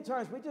so many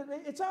times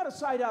it's out of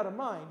sight, out of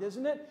mind,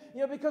 isn't it?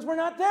 Because we're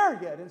not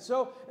there yet. And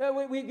so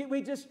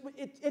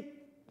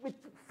we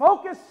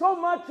focus so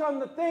much on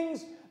the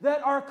things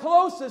that are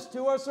closest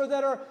to us, or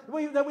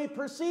that we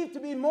perceive to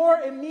be more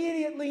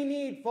immediately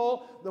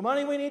needful. The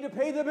money we need to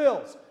pay the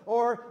bills,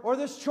 or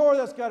this chore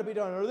that's got to be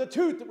done, or the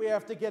tooth that we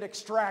have to get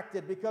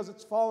extracted because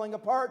it's falling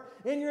apart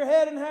in your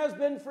head and has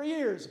been for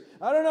years.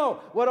 I don't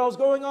know what else is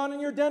going on in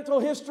your dental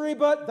history,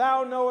 but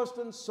thou knowest,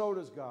 and so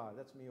does God.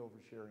 That's me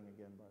oversharing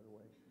again, by the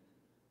way.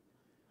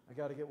 I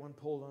got to get one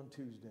pulled on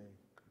Tuesday.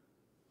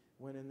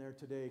 Went in there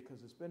today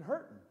because it's been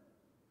hurting.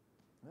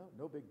 Well,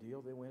 no big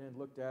deal. They went in,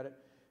 looked at it.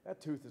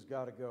 That tooth has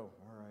got to go.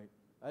 All right.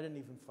 I didn't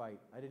even fight.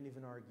 I didn't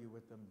even argue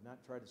with them, not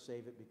try to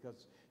save it,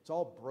 because it's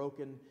all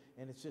broken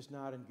and it's just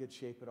not in good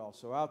shape at all.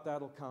 So out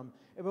that'll come.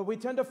 But we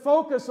tend to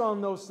focus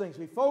on those things.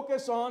 We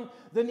focus on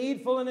the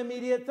needful and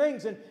immediate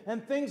things,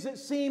 and things that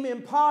seem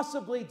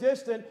impossibly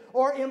distant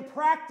or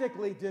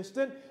impractically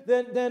distant.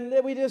 Then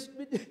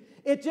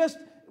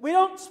we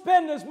don't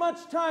spend as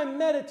much time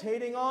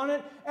meditating on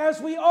it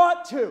as we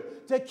ought to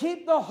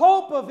keep the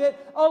hope of it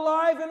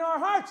alive in our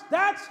hearts.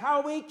 That's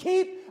how we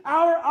keep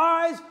our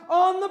eyes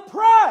on the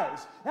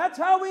prize. That's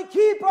how we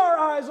keep our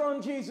eyes on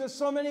Jesus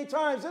so many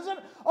times. Isn't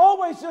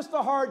always just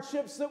the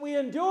hardships that we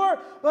endure,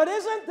 but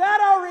isn't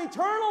that our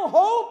eternal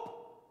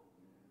hope?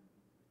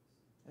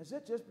 Has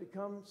it just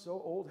become so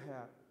old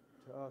hat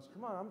to us?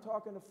 Come on, I'm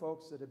talking to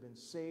folks that have been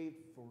saved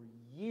for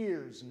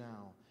years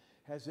now.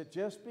 Has it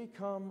just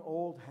become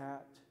old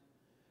hat?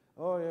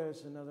 Oh, yeah,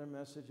 it's another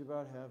message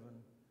about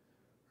heaven.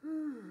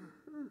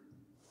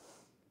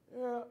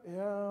 Yeah,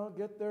 I'll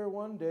get there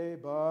one day,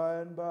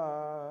 by and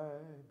by,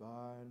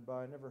 by and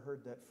by. I never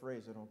heard that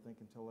phrase, I don't think,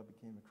 until I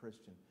became a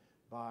Christian.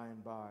 By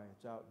and by.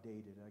 It's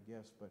outdated, I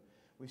guess, but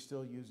we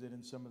still use it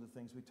in some of the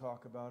things we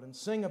talk about and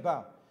sing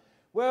about.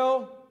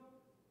 Well,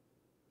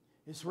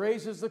 this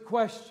raises the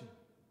question,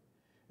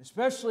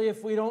 especially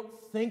if we don't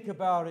think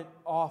about it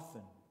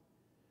often.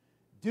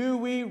 Do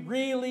we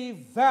really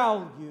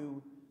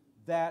value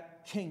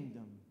that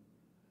kingdom?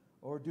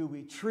 Or do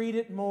we treat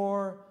it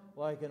more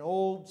like an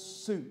old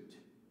suit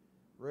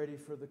ready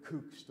for the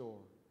kook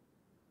store?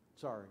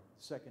 Sorry,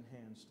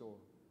 second-hand store.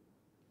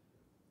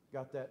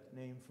 Got that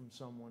name from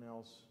someone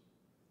else,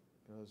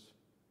 because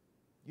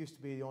used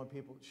to be the only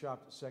people that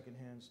shopped at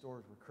second-hand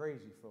stores were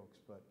crazy folks,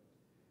 but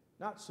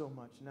not so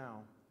much now.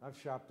 I've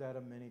shopped at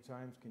them many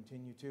times,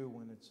 continue to,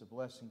 when it's a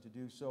blessing to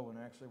do so, and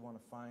I actually want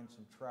to find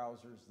some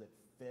trousers that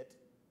fit.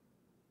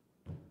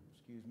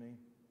 Excuse me.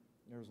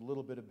 There's a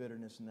little bit of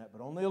bitterness in that,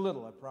 but only a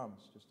little, I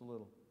promise, just a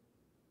little.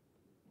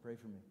 Pray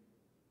for me.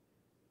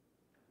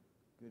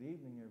 Good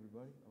evening,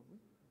 everybody.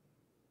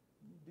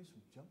 Do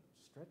some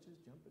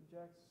stretches, jumping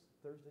jacks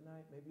Thursday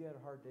night. Maybe you had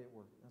a hard day at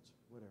work. That's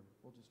whatever.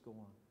 We'll just go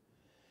on.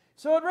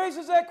 So it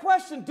raises that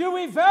question, do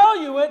we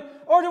value it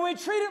or do we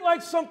treat it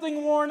like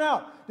something worn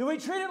out? Do we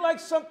treat it like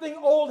something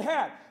old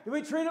hat? Do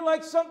we treat it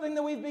like something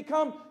that we've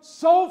become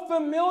so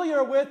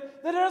familiar with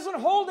that it doesn't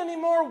hold any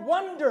more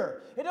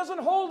wonder? It doesn't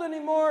hold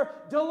any more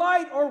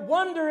delight or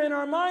wonder in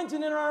our minds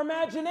and in our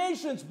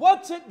imaginations.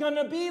 What's it going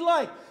to be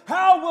like?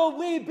 How will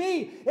we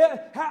be?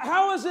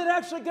 How is it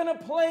actually going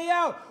to play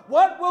out?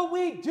 What will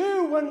we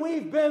do when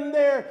we've been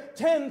there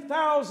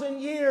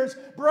 10,000 years,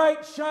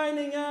 bright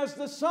shining as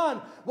the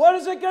sun? What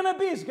is it going to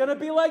be? Is it going to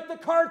be like the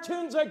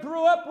cartoons I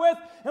grew up with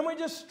and we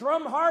just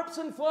strum harps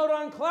and float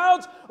on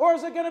clouds? Or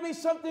is it going to be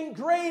something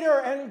greater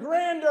and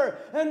grander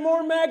and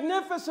more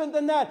magnificent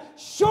than that?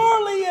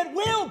 Surely it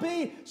will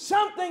be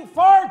something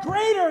far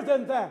greater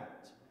than that.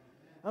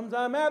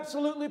 I'm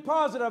absolutely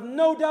positive,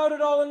 no doubt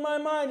at all in my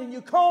mind. And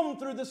you comb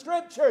through the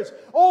Scriptures,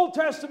 Old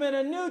Testament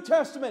and New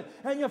Testament,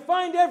 and you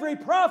find every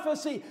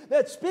prophecy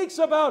that speaks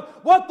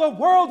about what the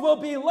world will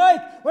be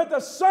like with the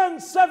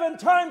sun 7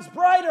 times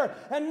brighter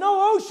and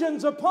no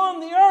oceans upon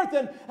the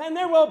earth, and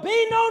there will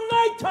be no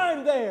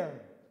nighttime there.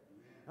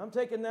 I'm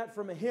taking that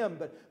from a hymn,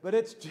 but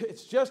it's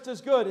just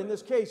as good in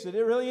this case. It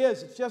really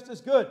is. It's just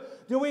as good.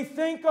 Do we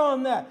think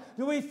on that?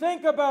 Do we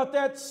think about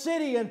that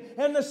city and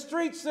the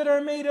streets that are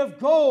made of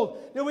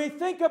gold? Do we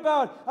think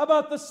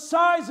about the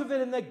size of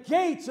it and the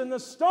gates and the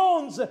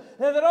stones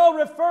that all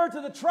refer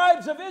to the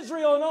tribes of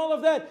Israel and all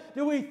of that?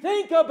 Do we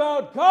think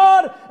about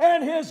God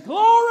and His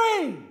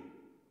glory?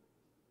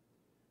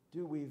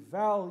 Do we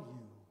value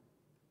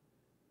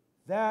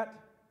that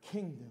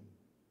kingdom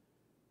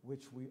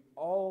which we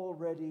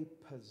already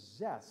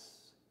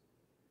possess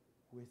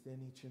within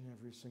each and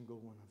every single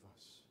one of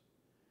us?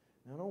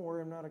 Now don't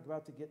worry, I'm not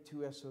about to get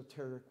too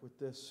esoteric with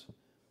this,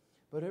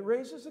 but it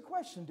raises the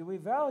question, do we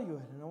value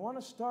it? And I want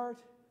to start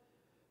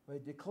by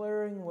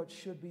declaring what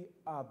should be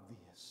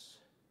obvious.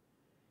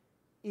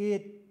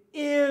 It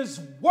is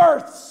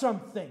worth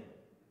something.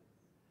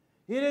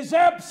 It is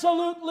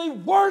absolutely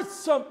worth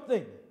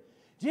something.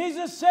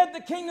 Jesus said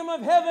the kingdom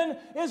of heaven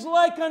is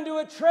like unto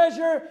a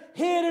treasure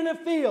hid in a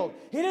field.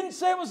 He didn't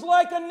say it was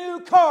like a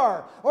new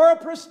car or a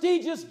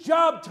prestigious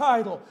job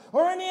title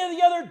or any of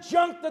the other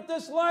junk that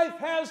this life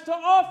has to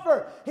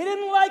offer. He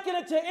didn't liken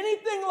it to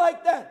anything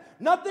like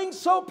that. Nothing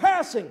so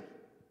passing.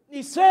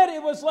 He said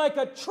it was like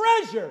a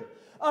treasure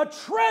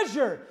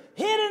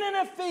hidden in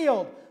a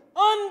field,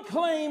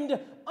 unclaimed,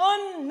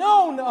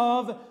 unknown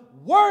of,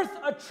 worth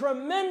a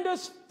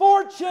tremendous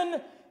fortune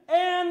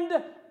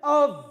and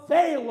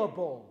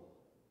available.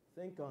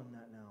 Think on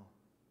that now.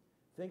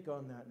 Think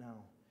on that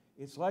now.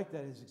 It's like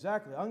that. It's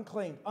exactly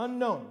unclaimed,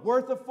 unknown,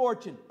 worth a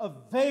fortune,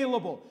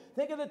 available.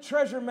 Think of the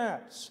treasure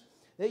maps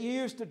that you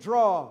used to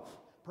draw,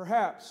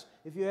 perhaps,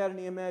 if you had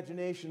any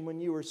imagination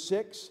when you were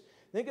 6.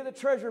 Think of the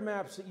treasure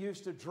maps that you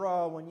used to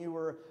draw when you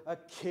were a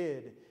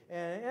kid.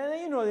 And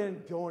you know they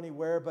didn't go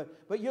anywhere,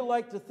 but you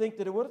like to think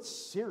that, what's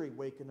Siri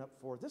waking up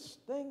for? This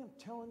thing, I'm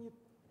telling you.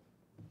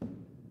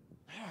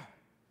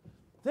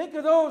 Think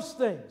of those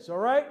things, all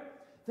right?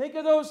 Think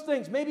of those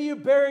things. Maybe you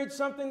buried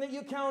something that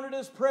you counted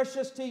as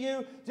precious to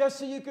you just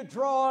so you could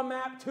draw a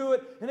map to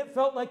it, and it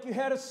felt like you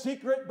had a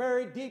secret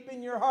buried deep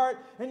in your heart,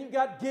 and you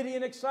got giddy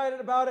and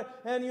excited about it,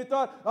 and you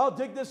thought, I'll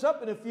dig this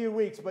up in a few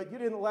weeks, but you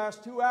didn't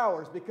last 2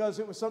 hours because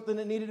it was something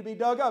that needed to be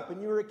dug up,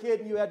 and you were a kid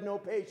and you had no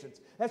patience.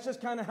 That's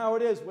just kind of how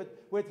it is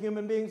with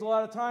human beings a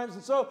lot of times.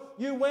 And so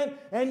you went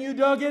and you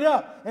dug it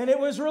up, and it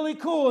was really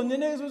cool, and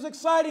then it was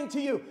exciting to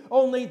you.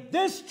 Only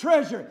this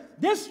treasure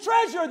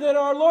that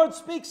our Lord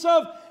speaks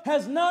of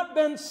has not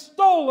been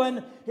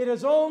stolen. It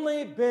has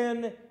only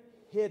been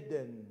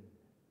hidden.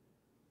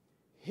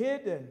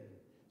 Hidden.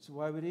 So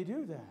why would He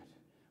do that?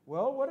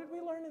 Well, what did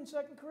we learn in 2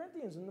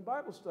 Corinthians in the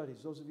Bible studies?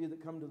 Those of you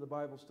that come to the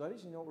Bible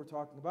studies, you know what we're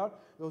talking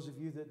about. Those of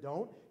you that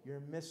don't,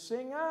 you're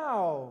missing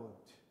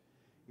out.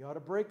 You ought to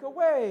break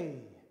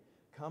away.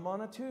 Come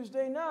on a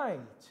Tuesday night.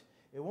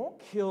 It won't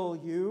kill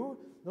you.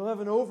 You'll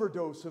have an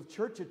overdose of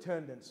church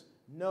attendance.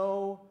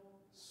 No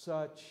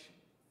such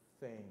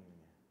thing.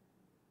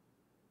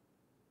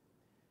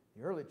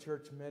 The early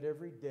church met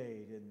every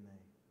day, didn't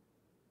they?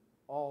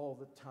 All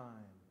the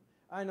time.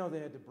 I know they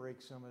had to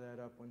break some of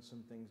that up when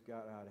some things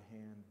got out of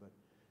hand,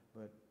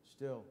 but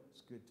still,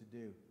 it's good to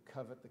do.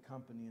 Covet the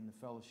company and the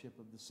fellowship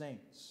of the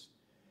saints.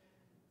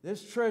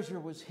 This treasure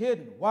was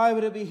hidden. Why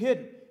would it be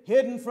hidden?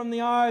 Hidden from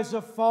the eyes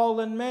of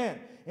fallen man.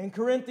 In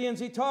Corinthians,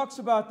 he talks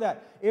about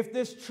that. If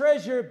this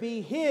treasure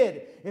be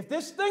hid, if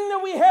this thing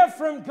that we have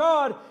from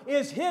God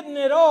is hidden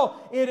at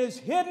all, it is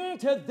hidden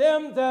to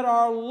them that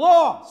are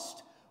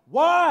lost.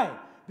 Why?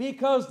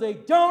 Because they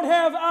don't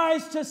have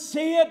eyes to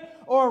see it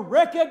or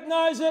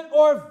recognize it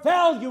or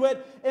value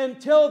it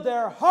until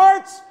their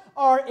hearts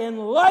are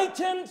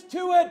enlightened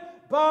to it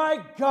by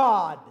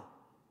God.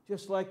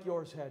 Just like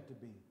yours had to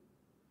be.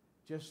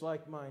 Just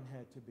like mine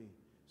had to be.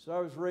 So I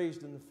was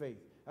raised in the faith.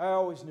 I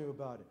always knew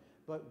about it.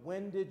 But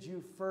when did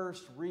you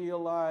first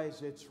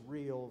realize its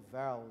real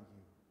value?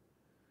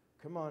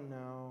 Come on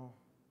now.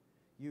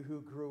 You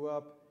who grew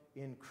up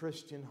in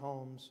Christian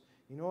homes,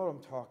 you know what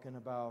I'm talking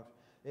about.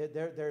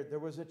 There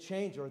was a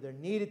change, or there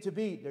needs to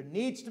be,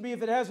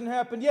 if it hasn't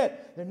happened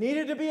yet, there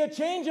needed to be a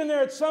change in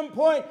there at some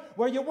point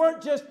where you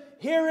weren't just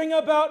hearing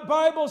about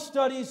Bible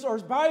studies or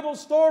Bible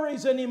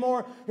stories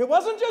anymore. It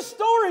wasn't just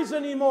stories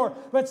anymore,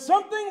 but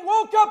something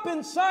woke up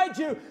inside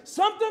you.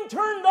 Something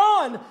turned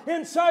on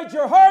inside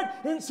your heart,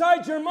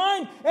 inside your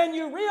mind, and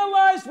you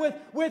realized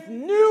with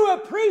new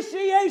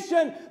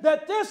appreciation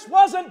that this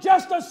wasn't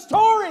just a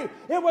story.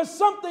 It was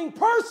something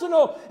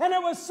personal, and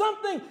it was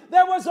something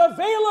that was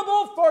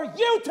available for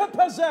you to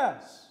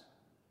possess.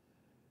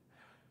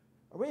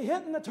 Are we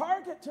hitting the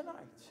target tonight?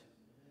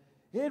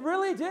 It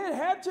really did,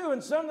 had to,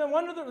 and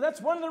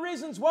that's one of the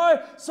reasons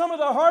why some of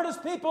the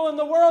hardest people in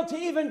the world to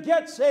even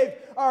get saved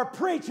are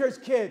preachers'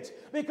 kids,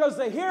 because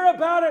they hear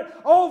about it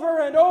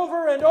over and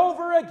over and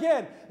over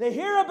again. They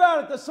hear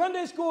about it, the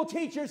Sunday school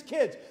teachers'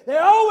 kids. They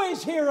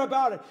always hear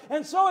about it,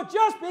 and so it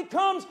just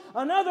becomes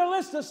another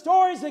list of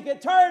stories they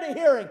get tired of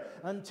hearing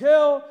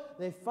until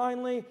they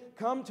finally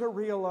come to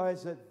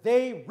realize that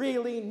they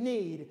really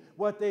need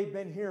what they've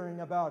been hearing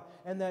about,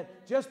 and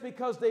that just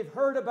because they've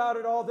heard about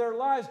it all their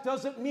lives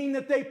doesn't mean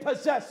that they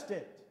possessed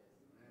it.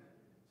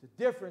 There's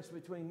a difference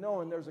between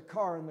knowing there's a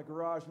car in the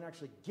garage and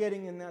actually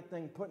getting in that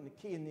thing, putting the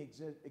key in the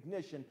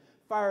ignition,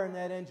 firing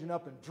that engine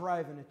up and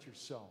driving it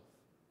yourself.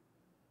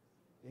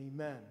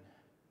 Amen.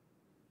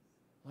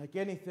 Like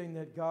anything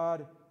that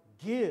God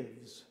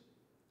gives,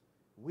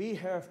 we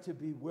have to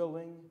be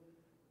willing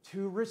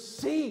to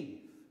receive.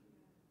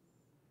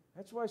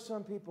 That's why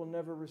some people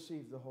never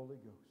receive the Holy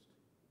Ghost.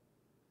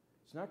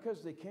 It's not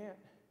because they can't.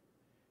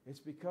 It's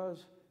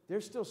because they're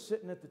still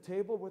sitting at the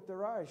table with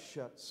their eyes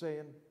shut,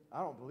 saying,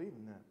 I don't believe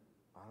in that.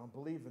 I don't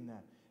believe in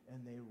that.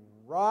 And they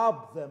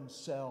rob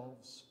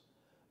themselves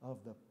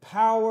of the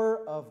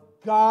power of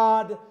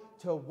God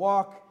to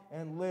walk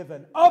and live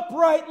an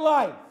upright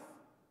life.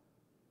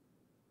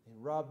 They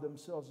rob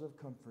themselves of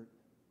comfort.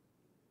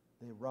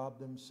 They rob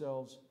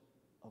themselves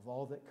of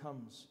all that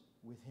comes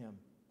with Him.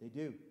 They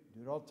do.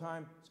 Do it all the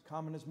time. It's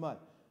common as mud.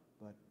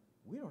 But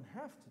we don't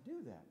have to do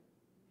that.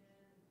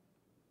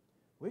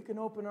 We can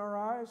open our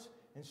eyes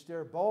and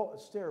stare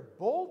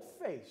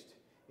bold-faced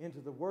into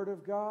the Word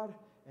of God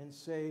and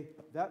say,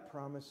 that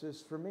promise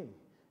is for me,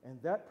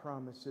 and that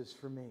promise is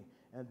for me,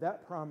 and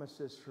that promise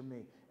is for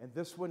me, and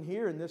this one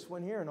here, and this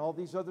one here, and all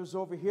these others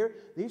over here,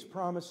 these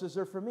promises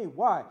are for me.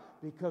 Why?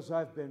 Because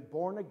I've been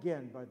born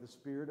again by the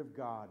Spirit of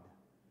God.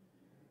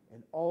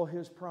 And all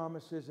His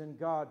promises in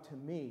God to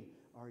me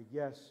are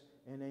yes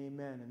and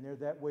amen. And they're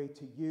that way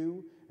to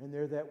you, and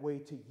they're that way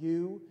to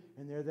you,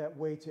 and they're that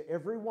way to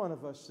every one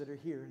of us that are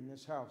here in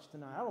this house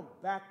tonight. I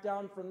don't back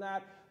down from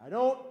that. I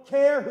don't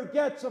care who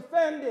gets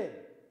offended.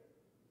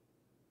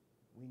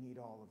 We need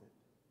all of it,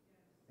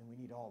 and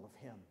we need all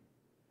of Him.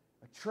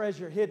 A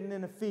treasure hidden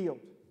in a field.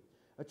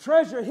 A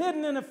treasure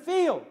hidden in a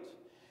field.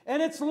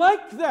 And it's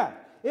like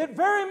that. It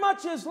very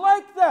much is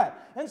like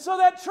that. And so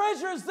that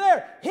treasure is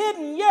there,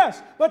 hidden,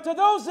 yes, but to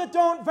those that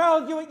don't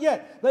value it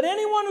yet. But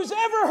anyone who's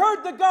ever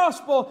heard the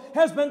gospel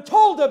has been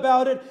told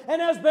about it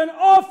and has been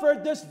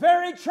offered this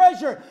very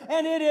treasure.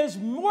 And it is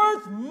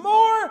worth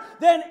more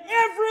than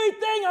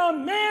everything a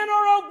man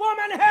or a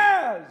woman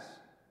has.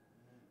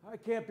 I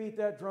can't beat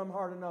that drum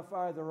hard enough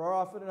either, or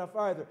often enough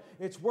either.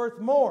 It's worth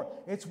more.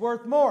 It's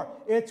worth more.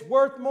 It's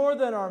worth more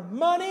than our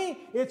money.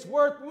 It's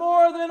worth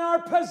more than our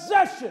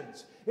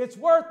possessions. It's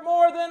worth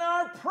more than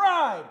our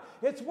pride.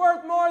 It's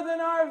worth more than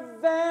our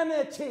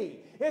vanity.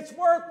 It's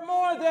worth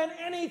more than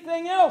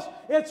anything else.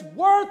 It's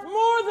worth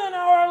more than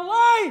our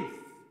life.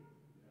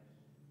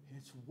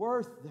 It's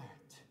worth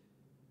that.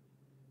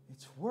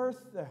 It's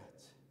worth that.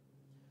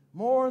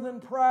 More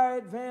than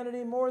pride,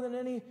 vanity, more than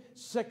any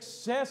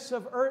success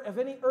of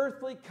any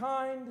earthly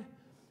kind,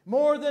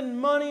 more than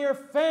money or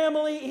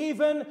family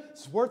even.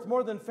 It's worth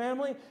more than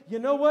family. You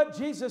know what?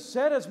 Jesus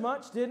said as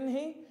much, didn't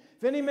He?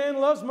 If any man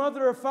loves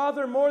mother or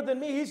father more than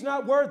me, he's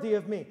not worthy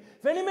of me.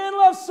 If any man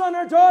loves son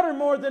or daughter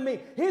more than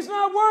me, he's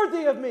not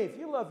worthy of me. If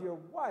you love your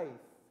wife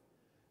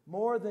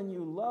more than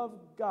you love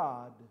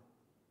God,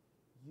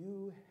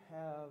 you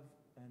have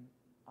an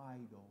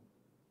idol.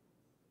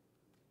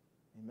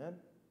 Amen?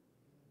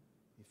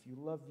 If you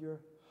love your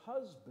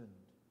husband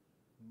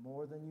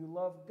more than you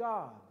love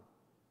God,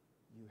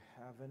 you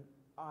have an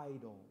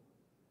idol,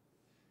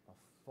 a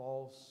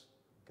false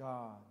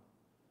god,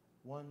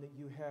 one that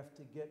you have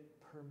to get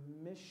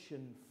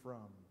permission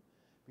from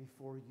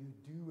before you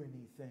do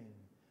anything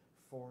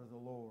for the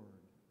Lord.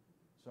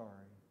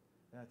 Sorry,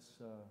 that's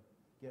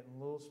getting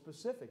a little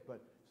specific,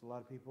 but there's a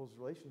lot of people's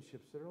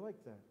relationships that are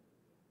like that.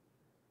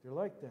 They're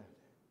like that.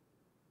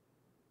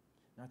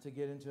 Not to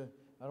get into,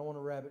 I don't want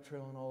to rabbit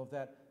trail and all of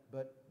that,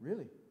 but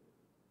really,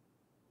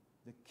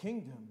 the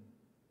kingdom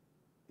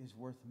is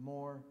worth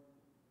more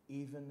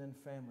even than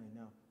family.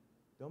 Now,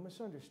 don't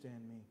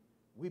misunderstand me.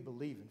 We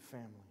believe in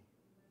family.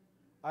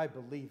 I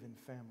believe in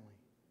family.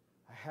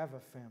 I have a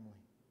family.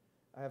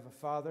 I have a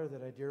father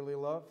that I dearly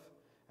love.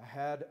 I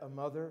had a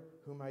mother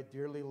whom I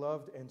dearly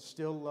loved and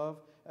still love.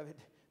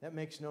 That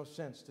makes no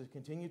sense. To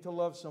continue to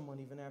love someone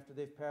even after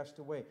they've passed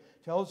away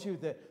tells you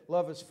that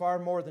love is far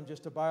more than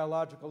just a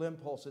biological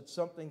impulse. It's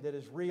something that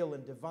is real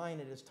and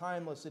divine. It is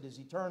timeless. It is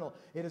eternal.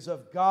 It is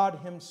of God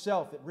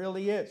Himself. It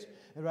really is.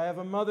 And I have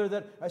a mother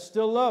that I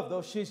still love,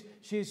 though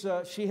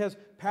she has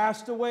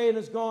passed away and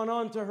has gone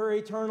on to her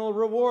eternal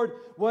reward,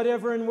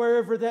 whatever and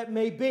wherever that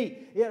may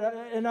be.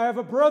 And I have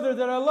a brother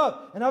that I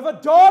love. And I have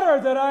a daughter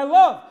that I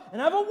love.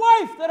 And I have a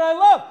wife that I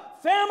love.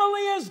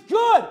 Family is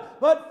good,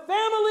 but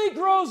family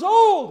grows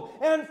old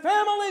and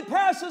family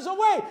passes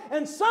away.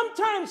 And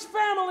sometimes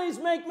families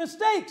make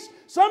mistakes.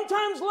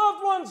 Sometimes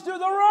loved ones do the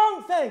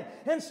wrong thing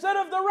instead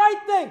of the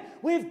right thing.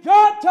 We've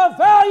got to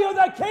value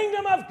the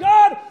kingdom of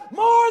God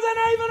more than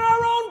even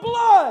our own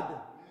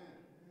blood.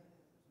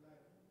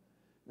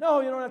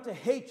 No, you don't have to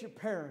hate your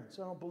parents.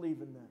 I don't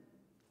believe in that.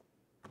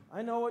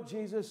 I know what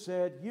Jesus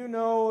said. You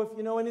know, if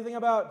you know anything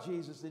about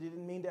Jesus, that He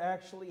didn't mean to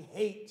actually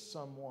hate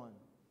someone.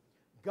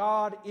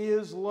 God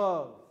is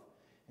love.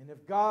 And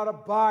if God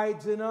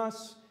abides in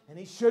us, and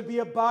He should be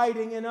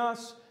abiding in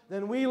us,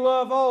 then we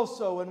love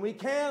also, and we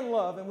can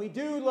love, and we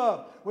do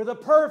love with a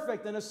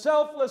perfect and a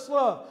selfless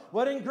love.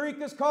 What in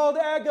Greek is called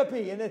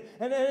agape, and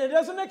it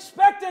doesn't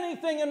expect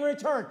anything in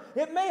return.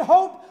 It may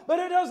hope, but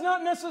it does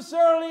not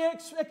necessarily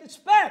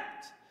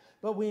expect.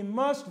 But we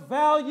must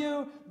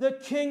value the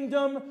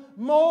kingdom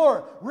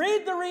more.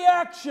 Read the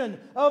reaction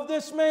of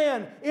this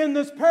man in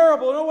this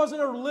parable. It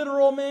wasn't a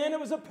literal man, it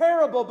was a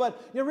parable,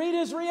 but you read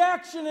his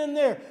reaction in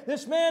there.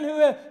 This man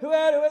who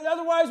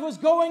otherwise was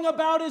going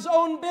about his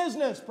own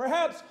business,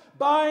 perhaps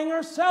buying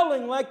or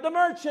selling like the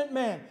merchant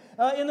man.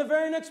 In the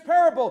very next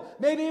parable,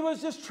 maybe he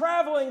was just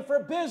traveling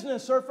for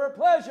business or for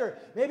pleasure.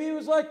 Maybe he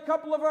was like a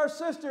couple of our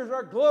sisters,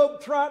 our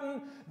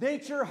globe-trotting,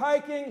 nature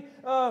hiking,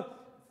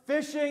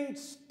 fishing,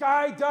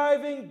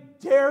 skydiving,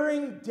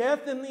 daring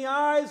death in the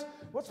eyes.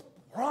 What's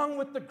wrong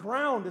with the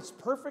ground? It's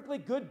perfectly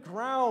good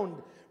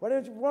ground. Why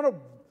don't you want to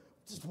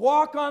just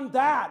walk on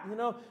that? You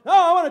know, no,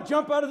 I want to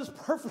jump out of this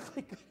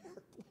perfectly good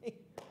airplane.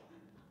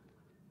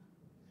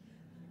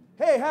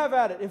 Hey, have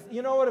at it. If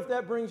you know what, if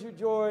that brings you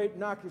joy,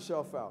 knock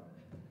yourself out.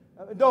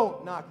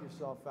 Don't knock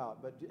yourself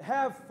out, but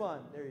have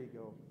fun. There you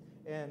go.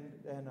 And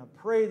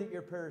pray that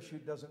your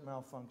parachute doesn't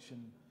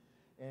malfunction.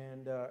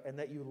 And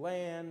that you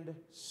land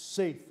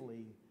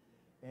safely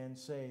and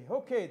say,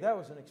 okay, that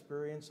was an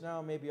experience. Now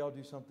maybe I'll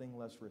do something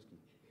less risky.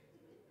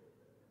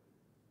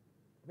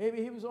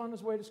 Maybe he was on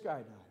his way to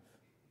skydive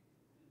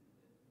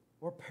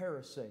or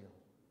parasail.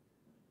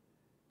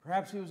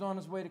 Perhaps he was on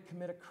his way to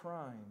commit a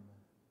crime.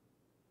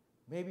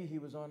 Maybe he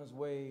was on his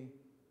way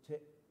to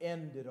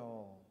end it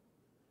all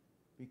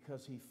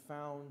because he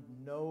found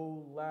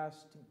no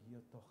lasting...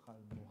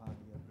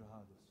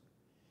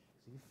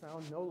 He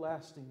found no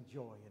lasting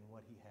joy in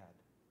what he had.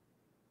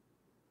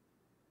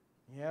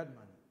 He had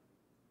money,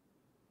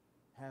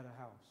 had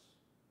a house,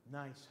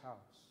 nice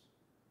house,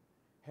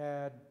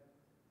 had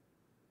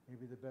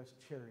maybe the best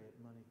chariot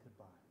money could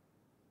buy,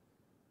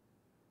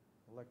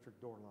 electric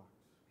door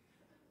locks,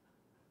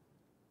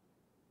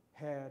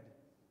 had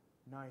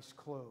nice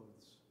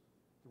clothes.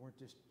 They weren't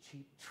just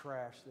cheap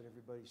trash that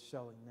everybody's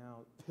selling now.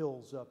 It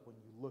pills up when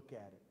you look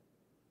at it.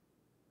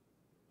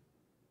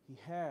 He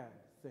had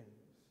things,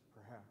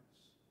 perhaps,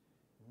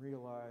 and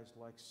realized,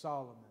 like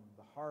Solomon,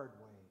 the hard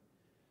way,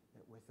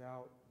 that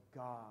without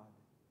God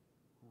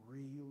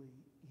really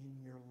in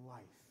your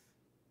life,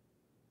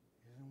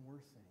 it isn't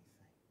worth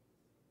anything.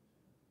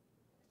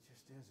 It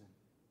just isn't.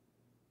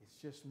 It's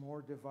just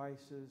more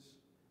devices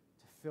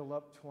to fill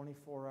up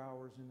 24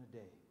 hours in a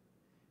day.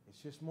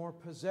 It's just more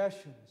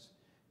possessions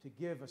to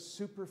give a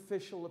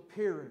superficial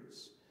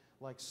appearance,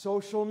 like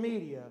social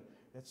media,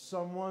 that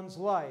someone's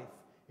life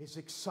is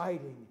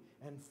exciting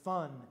and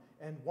fun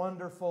and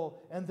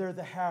wonderful, and they're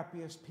the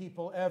happiest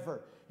people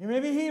ever. And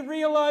maybe he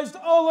realized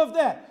all of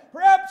that,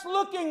 perhaps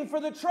looking for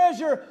the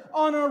treasure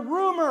on a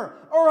rumor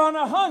or on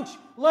a hunch,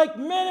 like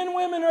men and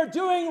women are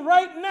doing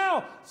right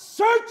now,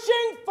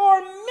 searching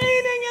for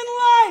meaning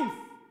in life,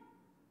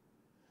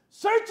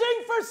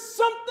 searching for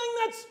something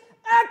that's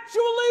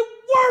actually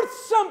worth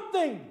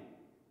something,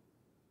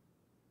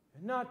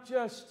 and not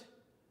just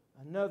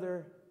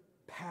another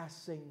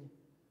passing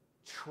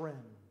trend.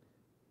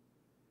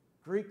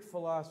 Greek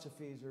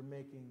philosophies have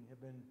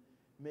been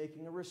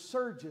making a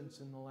resurgence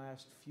in the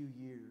last few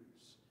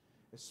years,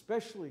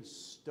 especially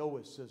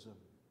Stoicism.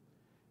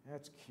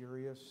 That's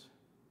curious.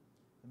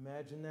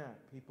 Imagine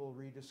that, people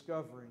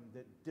rediscovering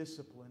that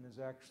discipline is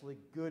actually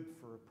good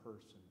for a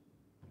person.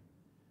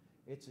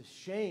 It's a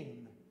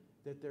shame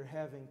that they're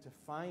having to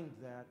find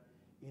that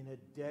in a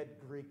dead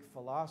Greek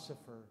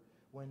philosopher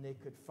when they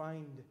could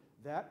find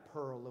that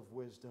pearl of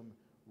wisdom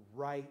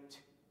right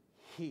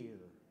here.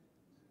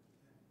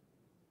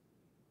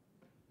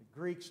 The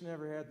Greeks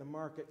never had the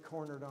market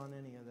cornered on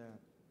any of that.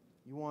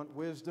 You want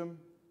wisdom?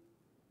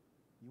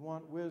 You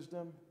want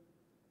wisdom?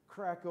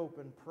 Crack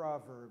open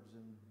Proverbs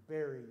and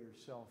bury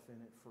yourself in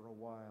it for a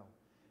while.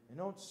 And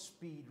don't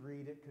speed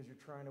read it because you're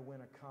trying to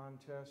win a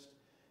contest.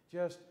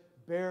 Just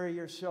bury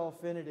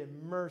yourself in it,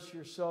 immerse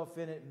yourself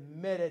in it,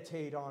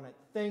 meditate on it,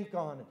 think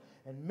on it.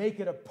 and make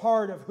it a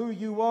part of who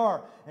you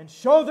are and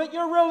show that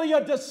you're really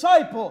a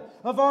disciple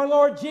of our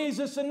Lord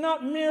Jesus and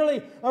not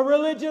merely a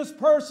religious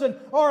person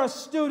or a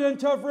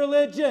student of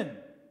religion.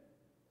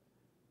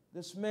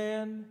 This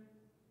man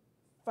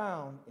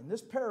found, in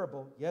this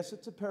parable, yes,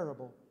 it's a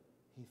parable,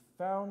 he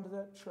found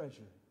that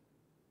treasure.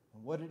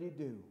 And what did he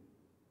do?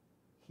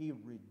 He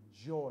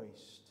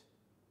rejoiced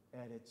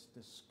at its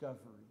discovery.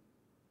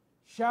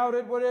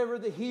 Shouted whatever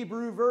the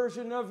Hebrew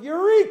version of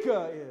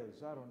Eureka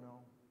is. I don't know.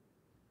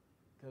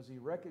 Because he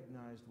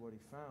recognized what he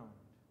found.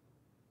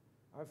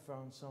 I've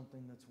found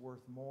something that's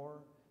worth more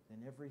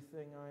than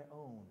everything I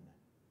own.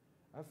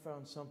 I've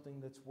found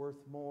something that's worth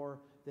more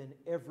than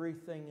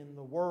everything in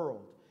the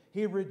world.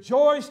 He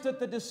rejoiced at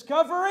the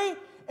discovery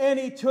and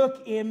he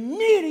took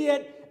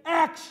immediate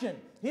action.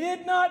 He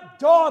did not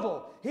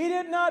dawdle. He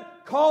did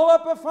not call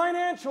up a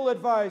financial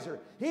advisor.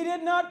 He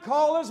did not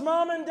call his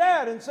mom and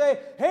dad and say,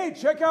 hey,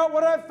 check out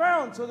what I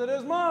found, so that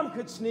his mom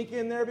could sneak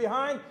in there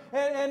behind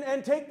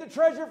and take the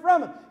treasure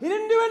from him. He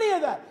didn't do any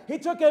of that. He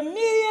took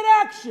immediate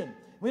action.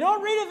 We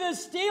don't read of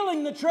his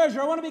stealing the treasure.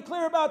 I want to be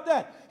clear about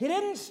that. He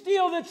didn't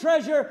steal the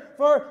treasure,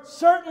 for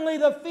certainly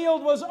the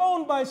field was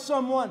owned by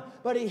someone.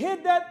 But he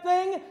hid that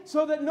thing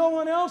so that no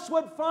one else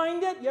would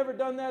find it. You ever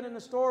done that in a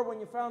store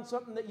when you found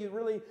something that you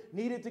really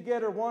needed to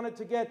get or wanted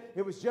to get?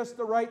 It was just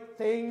the right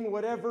thing,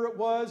 whatever it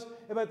was,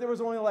 but there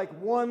was only like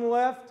one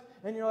left.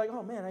 And you're like,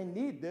 oh man, I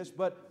need this,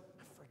 but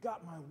I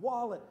forgot my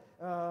wallet.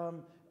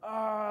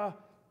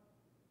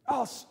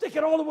 I'll stick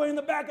it all the way in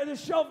the back of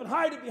this shelf and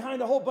hide it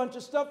behind a whole bunch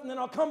of stuff, and then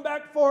I'll come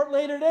back for it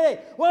later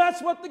today. Well,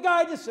 that's what the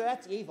guy just said.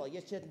 That's evil.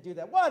 You shouldn't do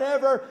that.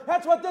 Whatever.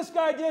 That's what this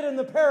guy did in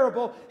the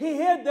parable. He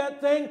hid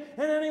that thing,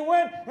 and then he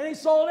went and he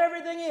sold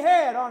everything he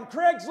had on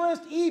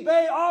Craigslist,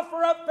 eBay,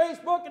 OfferUp,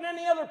 Facebook, and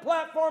any other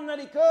platform that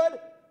he could.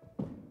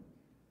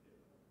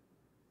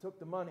 Took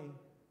the money,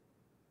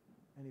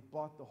 and he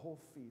bought the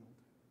whole field.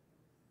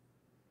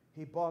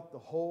 He bought the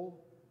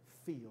whole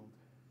field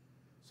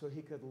so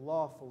he could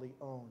lawfully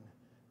own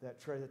that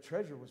treasure. The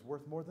treasure was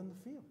worth more than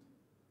the field.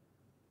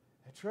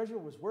 That treasure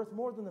was worth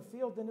more than the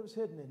field than it was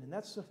hidden in. And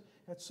that's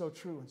so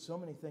true in so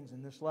many things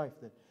in this life,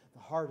 that the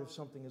heart of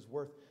something is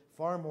worth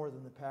far more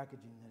than the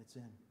packaging that it's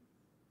in.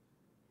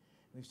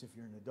 At least if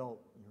you're an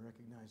adult, you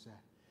recognize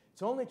that.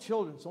 It's only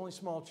children, it's only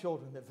small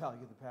children that value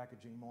the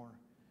packaging more.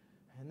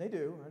 And they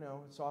do, I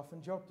know, it's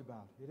often joked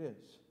about. It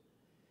is.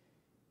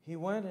 He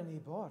went and he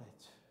bought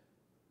it.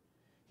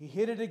 He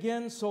hid it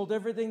again, sold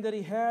everything that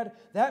he had.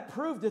 That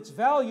proved its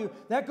value.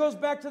 That goes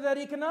back to that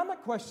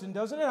economic question,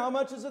 doesn't it? How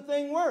much is a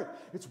thing worth?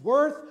 It's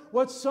worth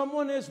what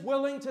someone is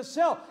willing to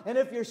sell. And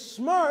if you're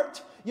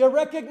smart, you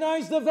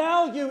recognize the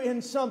value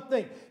in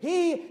something.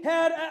 He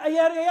had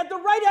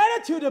the right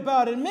attitude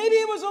about it. Maybe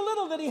it was a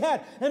little that he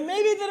had, and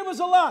maybe that it was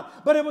a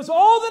lot. But it was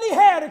all that he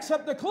had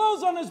except the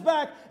clothes on his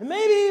back, and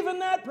maybe even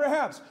that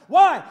perhaps.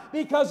 Why?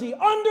 Because he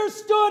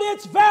understood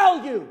its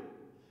value.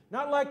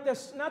 Not like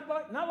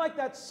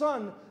that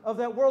son of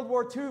that World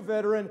War II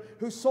veteran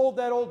who sold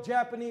that old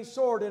Japanese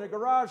sword in a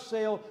garage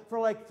sale for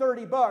like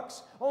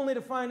 $30, only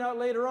to find out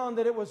later on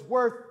that it was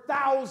worth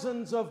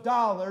thousands of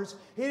dollars.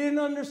 He didn't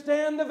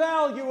understand the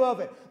value of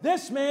it.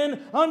 This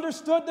man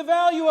understood the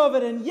value of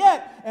it, and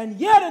yet, and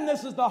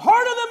this is the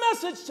heart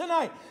of the message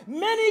tonight,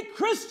 many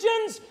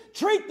Christians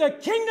treat the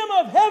kingdom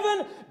of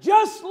heaven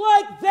just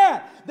like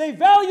that. They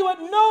value it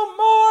no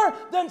more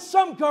than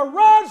some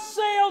garage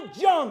sale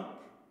junk.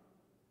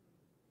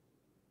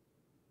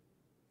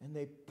 And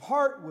they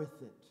part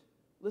with it.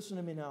 Listen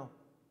to me now.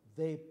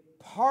 They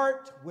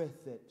part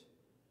with it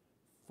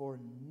for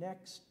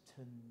next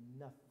to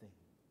nothing.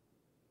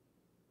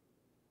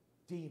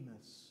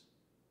 Demas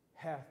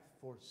hath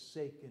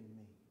forsaken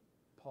me,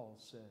 Paul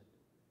said,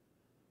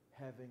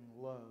 having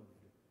loved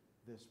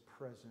this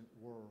present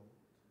world.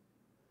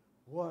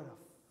 What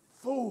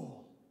a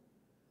fool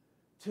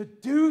to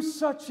do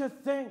such a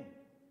thing,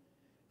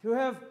 to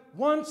have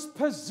once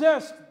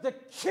possessed the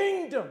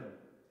kingdom,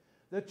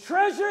 the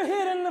treasure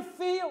hid in the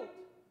field,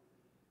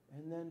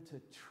 and then to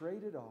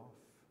trade it off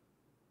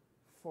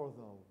for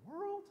the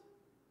world?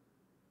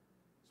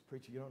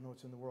 Preacher, you don't know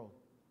what's in the world.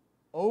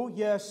 Oh,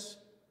 yes,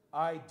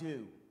 I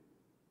do.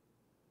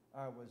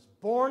 I was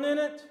born in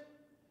it.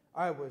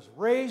 I was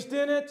raised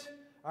in it.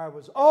 I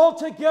was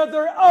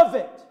altogether of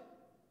it.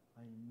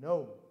 I know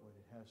what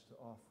it has to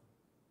offer.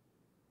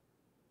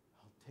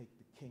 I'll take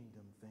the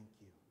kingdom, thank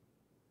you.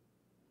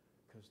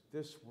 Because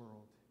this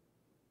world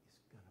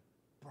is going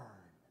to burn.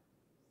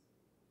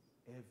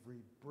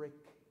 Every brick,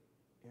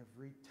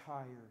 every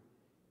tire,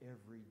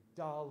 every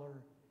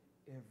dollar,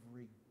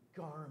 every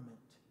garment,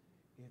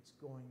 it's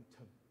going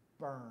to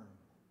burn.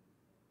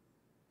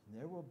 And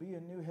there will be a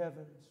new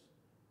heavens,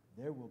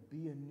 there will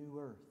be a new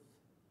earth.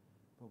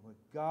 But what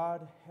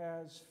God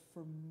has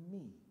for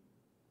me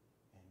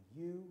and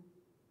you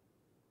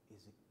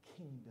is a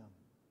kingdom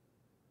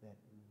that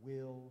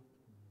will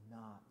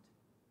not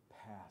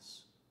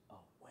pass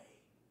away.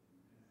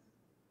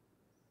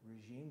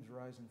 Regimes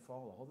rise and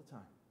fall all the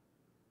time.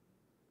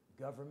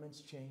 Governments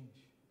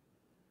change.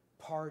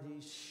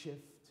 Parties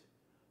shift.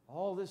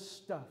 All this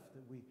stuff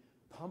that we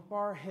pump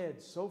our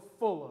heads so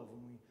full of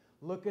when we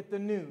look at the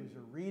news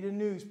or read a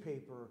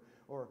newspaper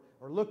or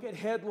look at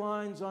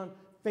headlines on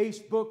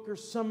Facebook or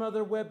some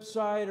other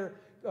website or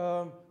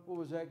what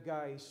was that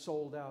guy? He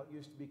sold out,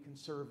 used to be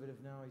conservative,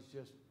 now he's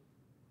just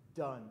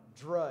done.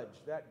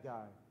 Drudge, that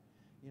guy.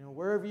 You know,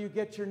 wherever you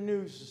get your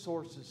news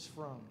sources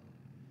from.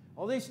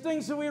 All these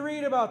things that we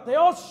read about, they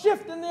all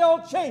shift and they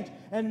all change.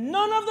 And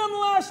none of them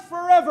last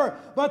forever,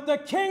 but the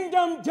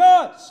kingdom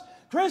does.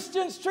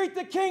 Christians treat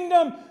the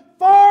kingdom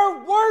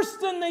far worse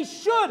than they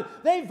should.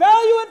 They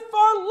value it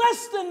far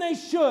less than they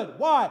should.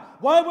 Why?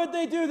 Why would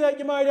they do that,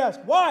 you might ask?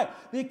 Why?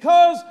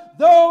 Because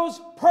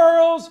those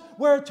pearls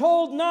we're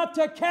told not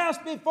to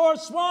cast before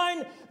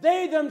swine,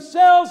 they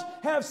themselves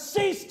have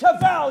ceased to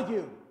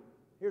value.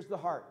 Here's the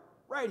heart,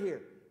 right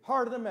here,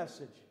 heart of the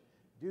message.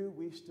 Do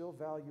we still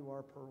value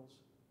our pearls?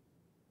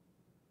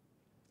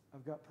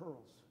 I've got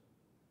pearls.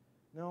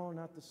 No,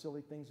 not the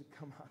silly things that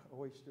come out of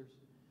oysters.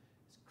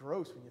 It's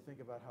gross when you think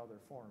about how they're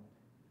formed.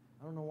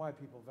 I don't know why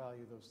people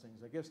value those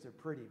things. I guess they're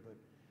pretty, but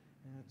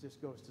it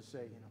just goes to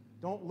say,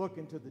 don't look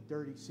into the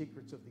dirty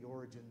secrets of the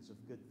origins of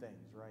good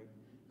things, right?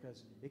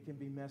 Because it can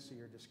be messy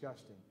or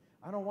disgusting.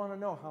 I don't want to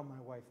know how my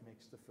wife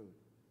makes the food.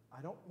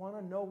 I don't want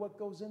to know what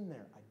goes in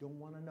there. I don't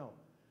want to know.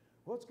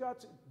 Well, it's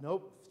got,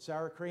 nope,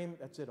 sour cream,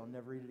 that's it. I'll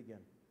never eat it again.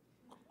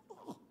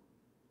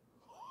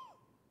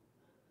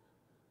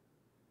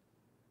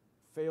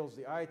 Fails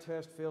the eye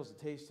test, fails the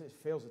taste test,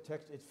 fails the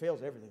text, it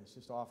fails everything. It's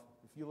just awful.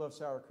 If you love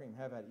sour cream,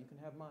 have at it. You can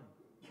have mine.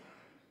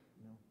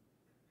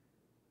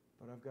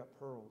 But I've got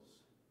pearls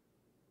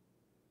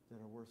that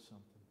are worth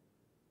something.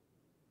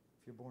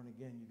 If you're born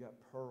again, you got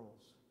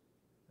pearls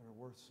that are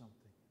worth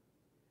something.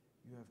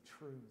 You have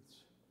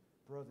truths.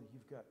 Brother,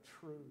 you've got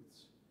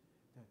truths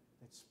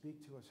that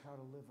speak to us how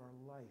to live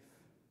our life.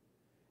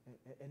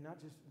 And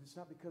not just, it's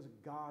not because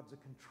God's a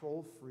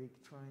control freak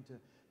trying to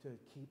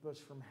keep us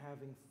from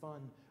having fun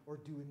or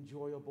do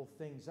enjoyable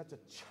things. That's a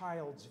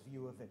child's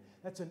view of it.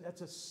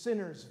 That's a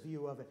sinner's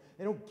view of it.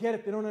 They don't get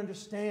it. They don't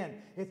understand.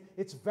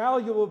 It's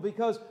valuable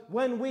because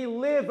when we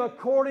live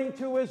according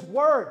to His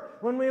Word,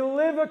 when we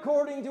live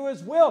according to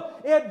His will,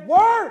 it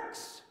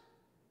works.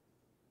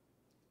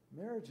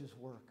 Marriages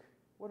work.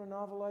 What a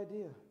novel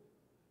idea.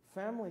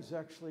 Families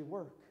actually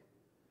work.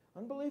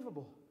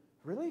 Unbelievable.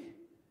 Really?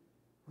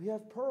 We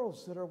have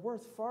pearls that are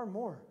worth far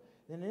more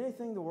than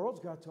anything the world's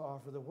got to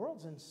offer. The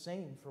world's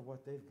insane for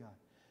what they've got.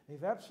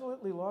 They've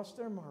absolutely lost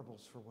their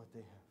marbles for what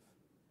they have.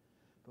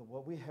 But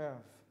what we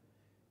have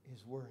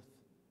is worth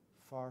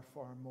far,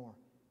 far more,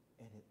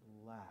 and it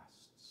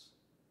lasts.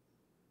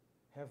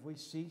 Have we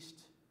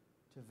ceased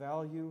to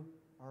value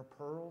our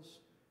pearls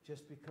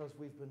just because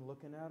we've been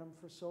looking at them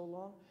for so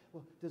long?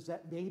 Well, does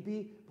that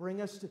maybe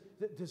bring us to,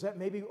 does that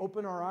maybe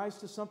open our eyes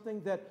to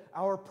something that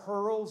our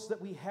pearls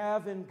that we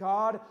have in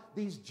God,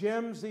 these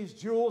gems, these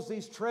jewels,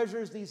 these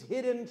treasures, these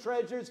hidden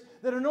treasures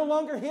that are no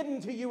longer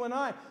hidden to you and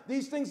I,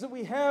 these things that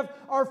we have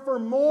are for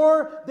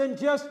more than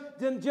just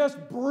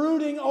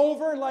brooding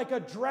over like a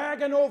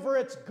dragon over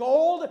its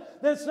gold.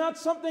 That's not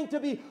something to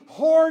be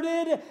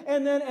hoarded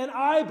and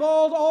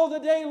eyeballed all the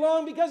day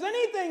long, because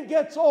anything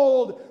gets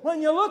old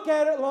when you look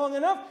at it long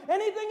enough.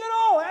 Anything at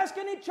all. Ask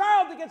any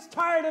child that gets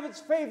tired of its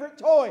favorite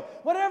toy.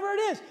 Whatever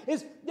it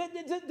is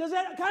does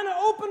that kind of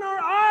open our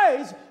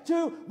eyes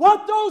to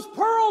what those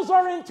pearls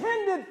are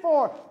intended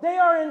for? They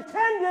are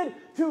intended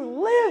to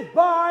live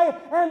by,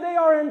 and they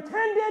are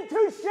intended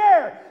to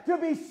share, to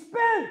be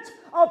spent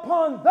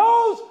upon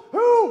those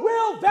who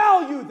will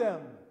value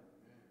them.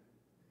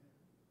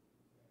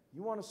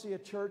 You want to see a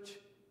church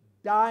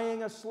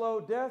dying a slow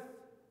death?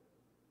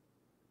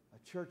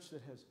 A church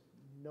that has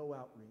no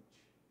outreach.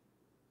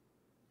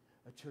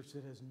 A church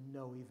that has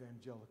no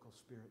evangelical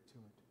spirit to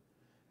it.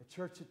 A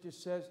church that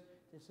just says,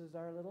 this is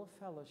our little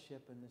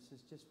fellowship, and this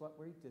is just what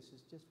we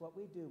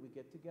do. We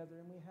get together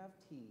and we have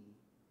tea.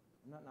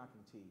 I'm not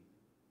knocking tea.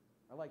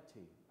 I like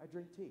tea. I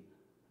drink tea.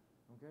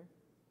 Okay?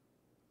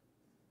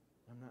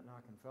 I'm not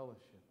knocking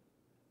fellowship.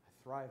 I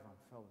thrive on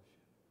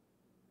fellowship.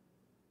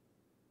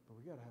 But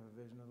we got to have a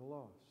vision of the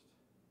lost.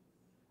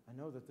 I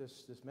know that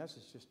this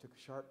message just took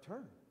a sharp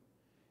turn,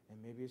 and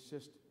maybe it's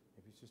just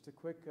a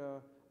quick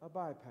a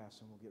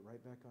bypass, and we'll get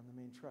right back on the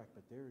main track.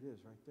 But there it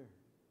is, right there.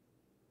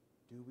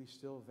 Do we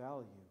still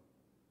value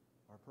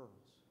our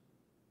pearls?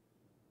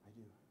 I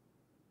do.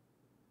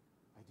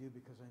 I do,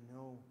 because I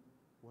know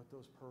what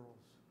those pearls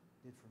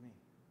did for me,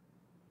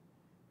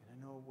 and I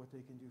know what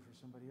they can do for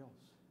somebody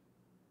else.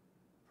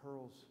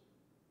 Pearls,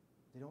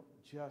 they don't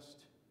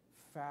just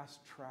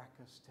fast track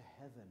us to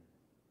heaven.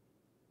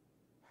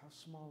 How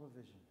small a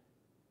vision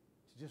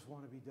to just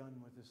want to be done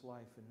with this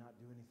life and not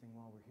do anything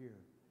while we're here.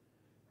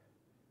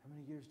 How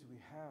many years do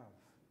we have?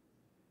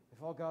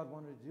 If all God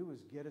wanted to do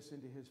was get us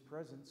into His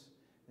presence,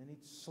 then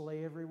He'd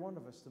slay every one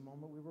of us the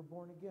moment we were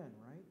born again,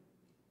 right?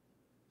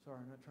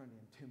 Sorry, I'm not trying to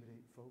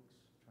intimidate folks,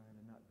 trying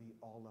to not be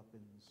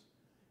all-up-ins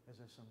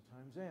as I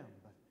sometimes am,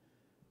 but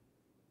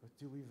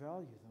do we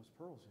value those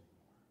pearls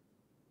anymore?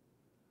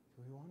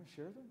 Do we want to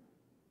share them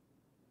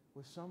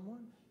with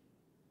someone?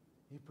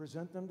 You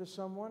present them to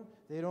someone,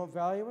 they don't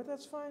value it,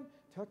 that's fine.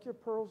 Tuck your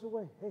pearls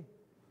away. Hey,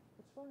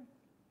 that's fine.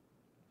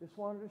 Just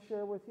wanted to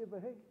share with you,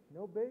 but hey,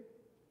 no big.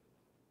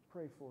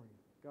 Pray for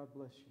you. God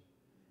bless you.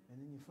 And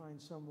then you find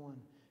someone,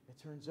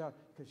 it turns out,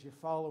 because you're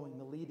following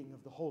the leading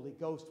of the Holy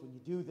Ghost when you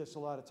do this a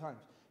lot of times,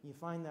 you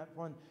find that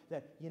one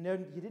that you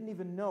didn't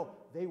even know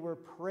they were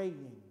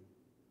praying.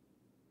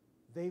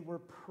 They were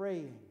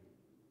praying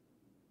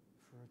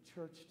for a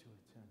church to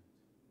attend.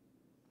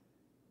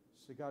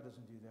 So God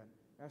doesn't do that.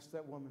 Ask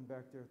that woman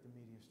back there at the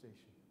media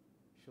station.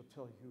 She'll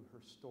tell you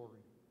her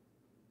story,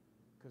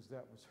 because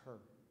that was her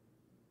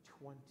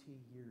 20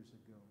 years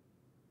ago,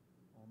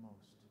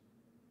 almost.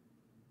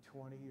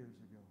 20 years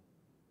ago.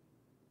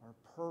 Our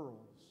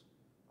pearls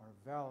are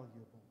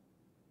valuable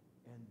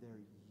and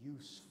they're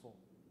useful.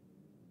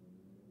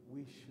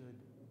 We should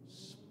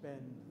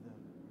spend them.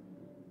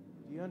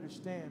 Do you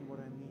understand what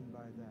I mean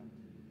by that?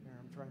 Here,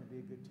 I'm trying to be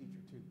a good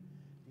teacher too.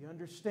 Do you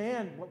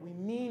understand what we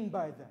mean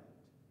by that?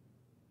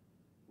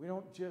 We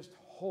don't just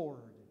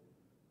hoard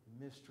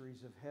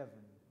mysteries of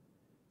heaven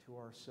to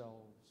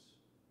ourselves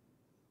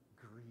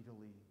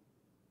greedily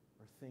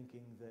or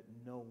thinking that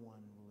no one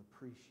will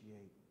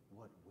appreciate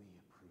what we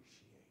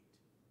appreciate.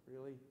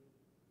 Really?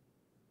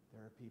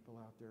 There are people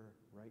out there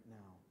right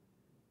now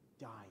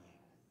dying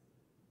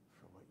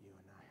for what you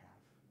and I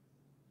have.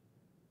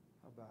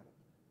 How about it?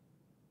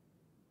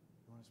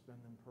 You want to spend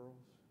them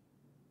pearls?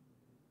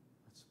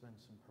 Let's spend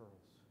some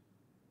pearls.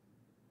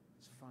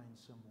 Let's find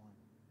someone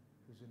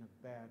who's in a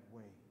bad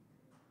way.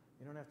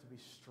 You don't have to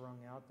be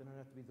strung out. They don't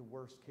have to be the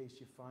worst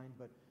case you find,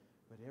 but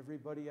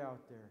everybody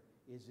out there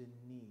is in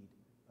need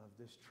of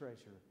this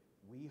treasure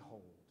we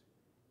hold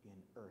in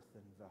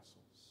earthen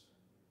vessels.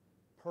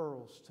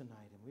 Pearls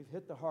tonight, and we've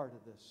hit the heart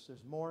of this.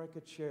 There's more I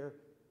could share,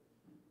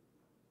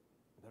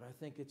 but I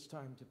think it's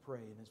time to pray.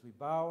 And as we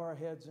bow our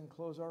heads and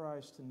close our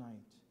eyes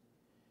tonight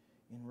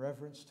in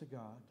reverence to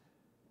God,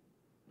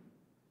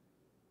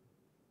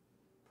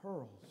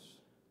 pearls,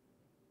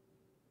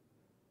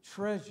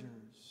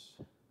 treasures,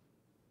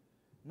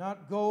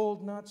 not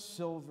gold, not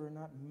silver,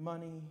 not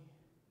money,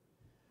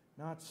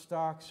 not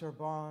stocks or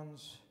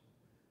bonds,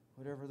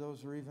 whatever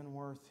those are even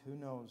worth, who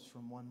knows,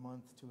 from one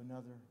month to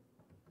another.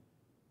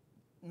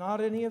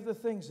 Not any of the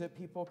things that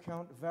people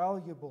count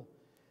valuable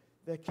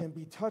that can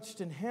be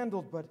touched and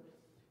handled, but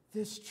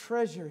this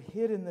treasure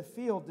hid in the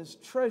field, this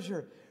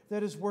treasure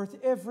that is worth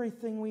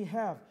everything we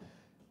have.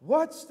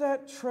 What's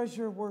that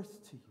treasure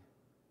worth to you?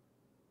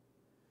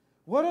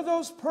 What are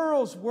those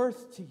pearls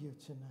worth to you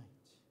tonight?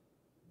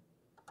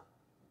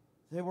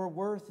 They were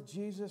worth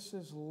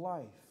Jesus'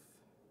 life.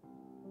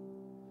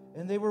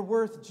 And they were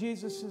worth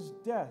Jesus'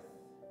 death.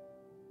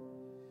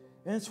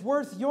 And it's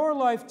worth your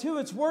life too.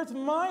 It's worth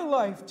my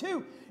life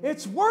too.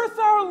 It's worth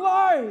our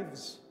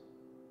lives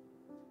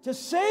to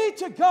say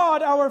to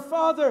God, our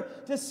Father,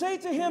 to say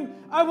to Him,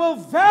 I will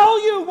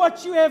value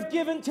what you have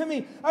given to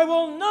me. I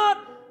will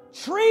not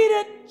treat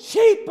it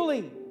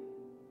cheaply.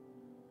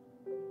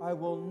 I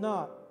will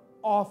not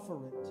offer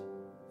it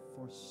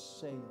for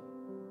sale.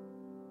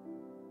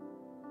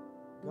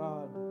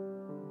 God,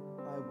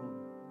 I will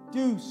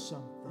do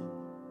something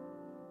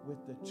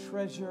with the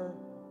treasure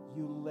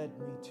you led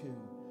me to.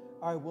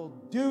 I will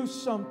do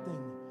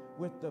something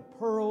with the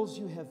pearls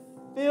you have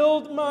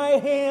filled my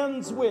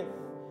hands with.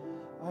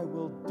 I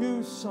will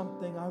do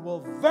something. I will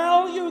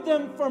value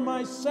them for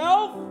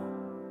myself,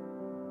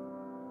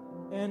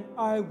 and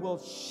I will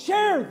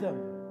share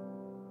them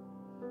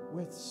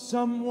with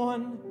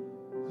someone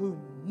who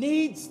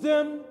needs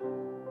them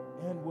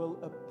and will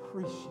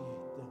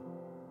appreciate them.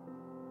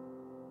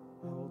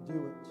 I will do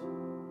it.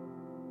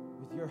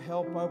 With your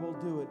help, I will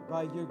do it.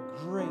 By your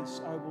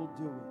grace, I will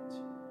do it.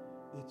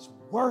 It's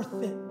worth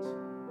it.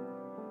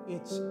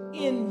 It's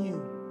in you.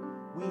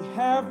 We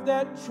have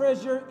that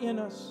treasure in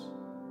us.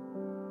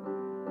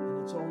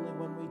 And it's only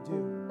when we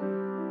do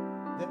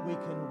that we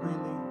can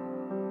really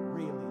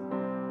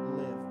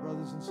live.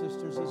 Brothers and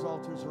sisters, these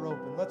altars are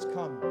open. Let's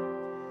come.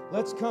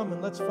 Let's come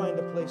and let's find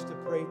a place to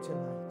pray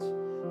tonight.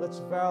 Let's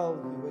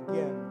value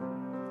again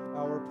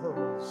our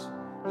pearls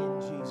in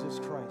Jesus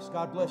Christ.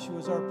 God bless you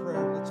is our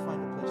prayer. Let's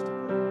find a place to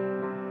pray.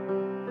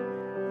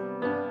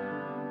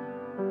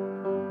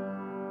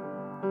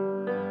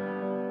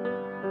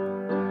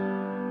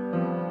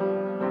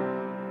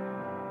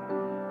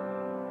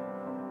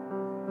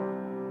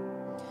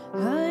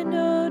 I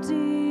know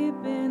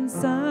deep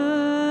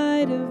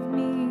inside of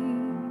me,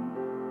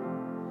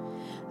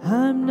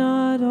 I'm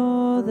not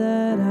all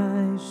that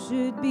I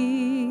should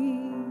be.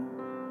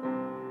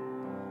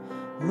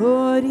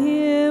 Lord,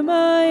 hear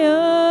my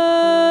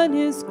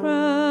honest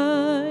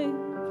cry.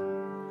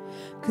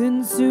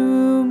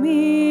 Consume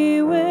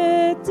me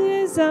with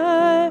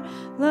desire,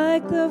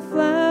 like the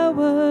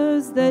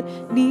flowers that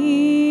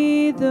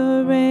need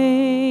the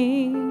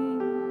rain.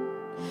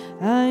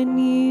 I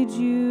need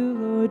you,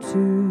 Lord,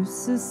 to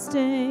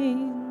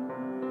sustain.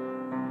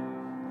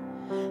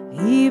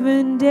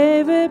 Even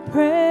David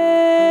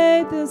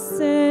prayed the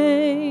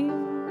same.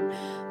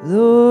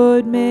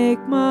 Lord, make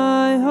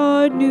my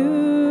heart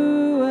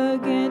new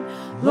again.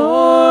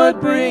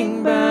 Lord,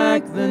 bring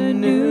back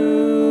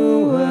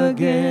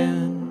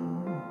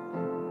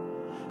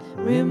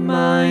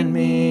Remind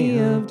me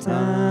of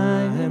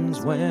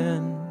times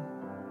when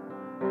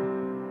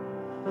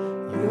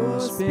your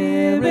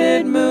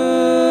Spirit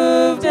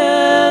moved,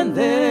 and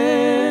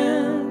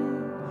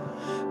then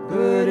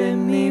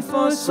burden me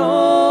for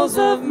souls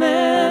of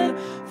men.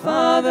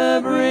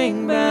 Father,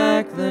 bring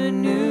back the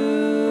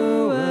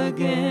new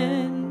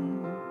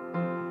again,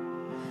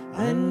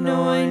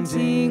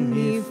 anointing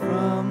me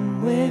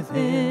from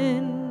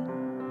within,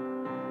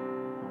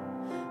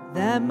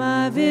 that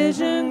my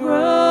vision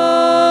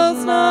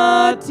grows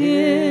not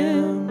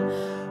dim.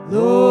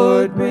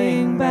 Lord,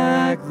 bring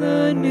back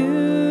the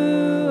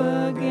new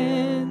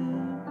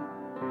again.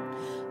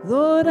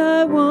 Lord,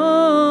 I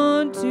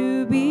want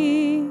to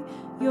be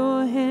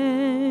your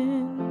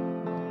hand,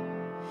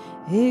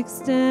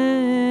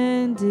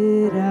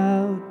 extended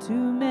out to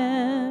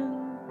men.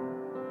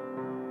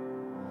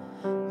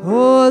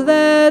 Oh,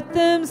 let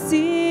them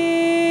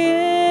see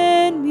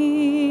in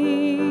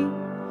me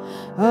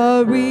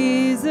a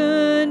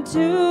reason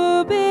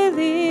to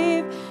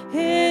believe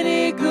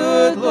any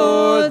good,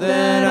 Lord,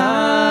 that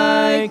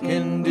I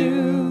can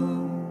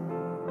do.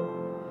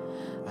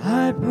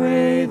 I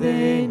pray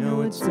they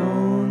know it's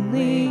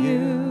only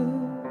you.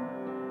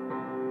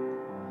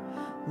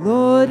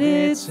 Lord,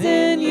 it's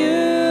in you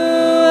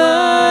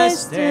I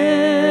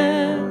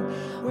stand,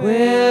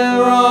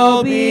 where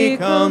all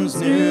becomes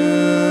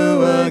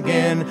new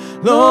again.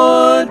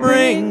 Lord,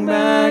 bring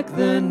back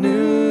the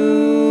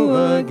new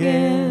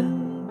again.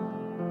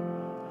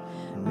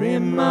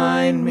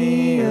 Remind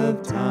me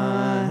of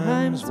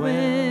times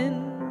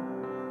when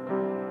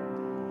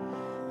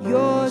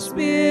your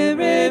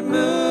Spirit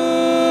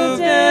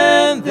moved,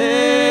 and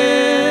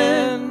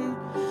then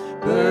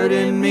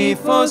burden me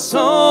for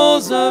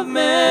souls of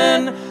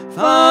men.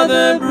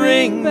 Father,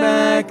 bring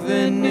back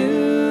the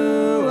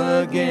new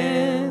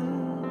again,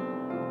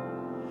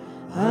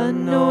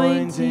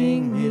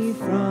 anointing me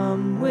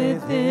from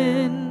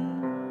within,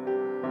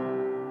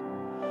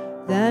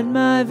 that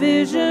my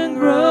vision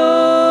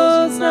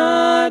grows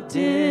not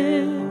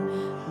dim.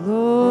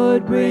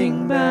 Lord,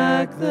 bring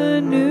back the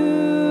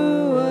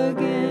new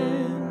again.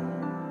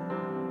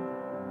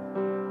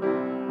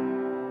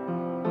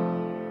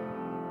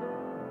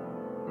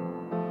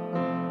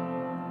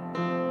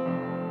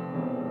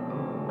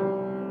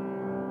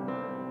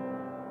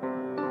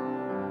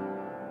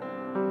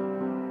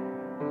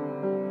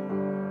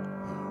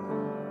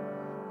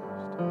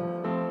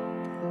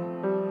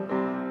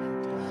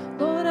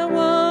 Lord, I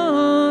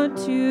want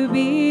to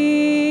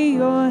be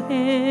your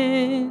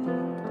hand,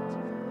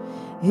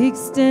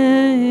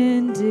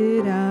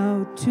 extended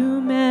out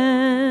to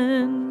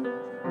men.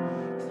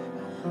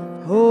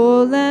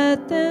 Oh,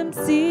 let them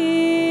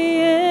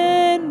see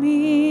in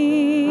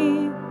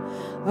me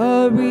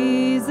a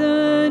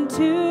reason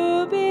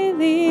to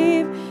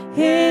believe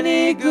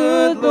any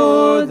good,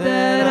 Lord,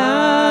 that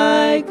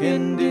I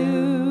can do.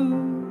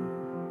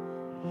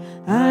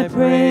 I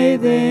pray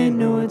they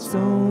know it's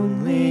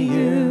only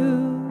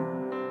you.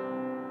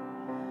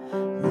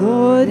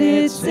 Lord,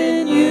 it's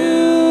in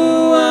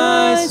you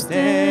I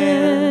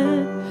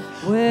stand,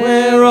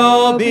 where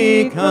all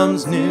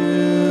becomes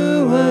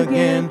new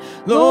again.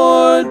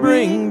 Lord,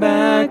 bring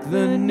back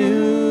the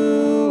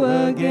new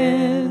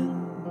again.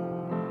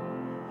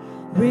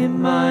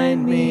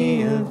 Remind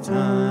me of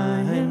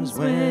times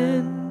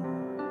when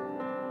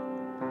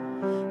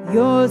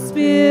your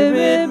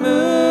Spirit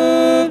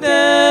moved,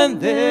 and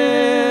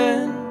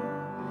then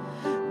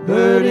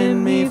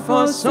burden me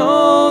for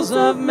souls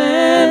of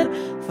men.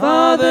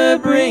 Father,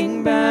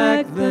 bring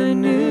back the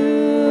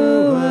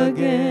new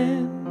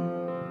again,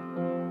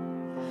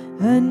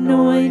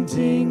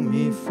 anointing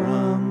me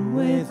from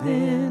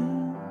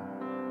within,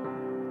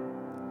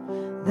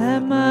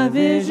 that my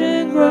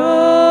vision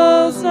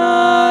grows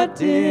not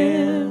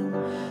dim.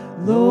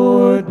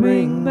 Lord,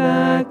 bring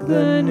back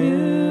the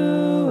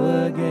new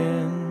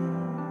again,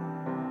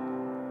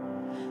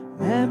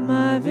 that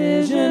my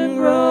vision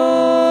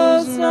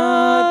grows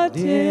not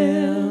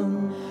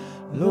dim.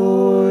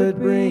 Lord,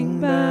 bring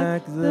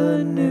back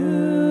the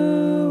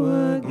new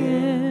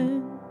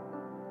again.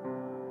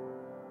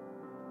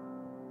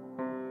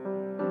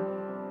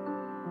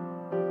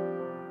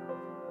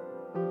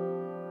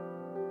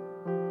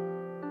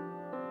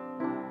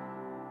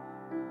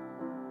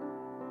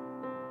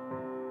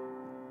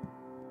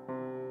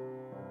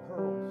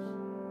 Pearls.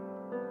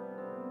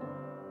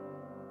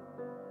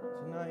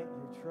 Tonight,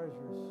 your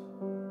treasures,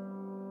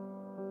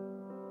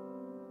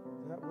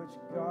 that which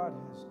God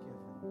has given.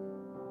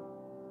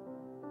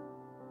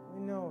 We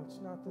know it's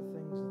not the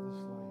things of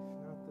this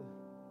life, not your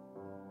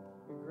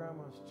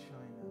grandma's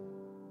china,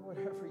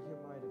 whatever you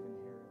might have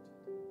inherited.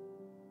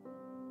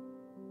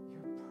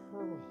 Your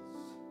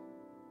pearls.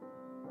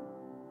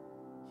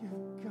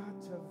 You've got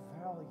to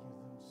value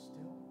them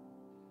still.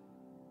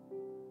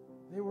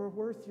 They were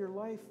worth your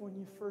life when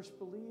you first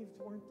believed,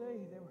 weren't they?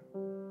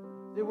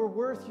 They were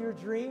worth your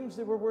dreams.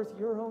 They were worth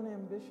your own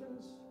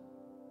ambitions.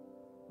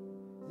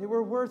 They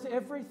were worth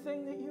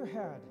everything that you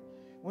had.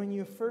 when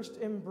you first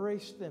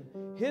embraced them.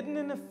 Hidden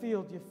in a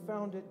field, you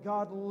found it.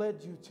 God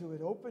led you to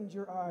it, opened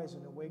your eyes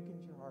and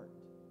awakened your heart.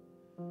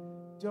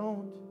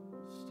 Don't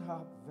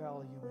stop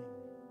valuing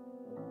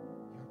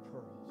your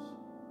pearls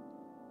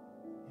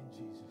in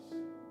Jesus.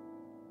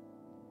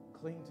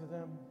 Cling to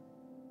them.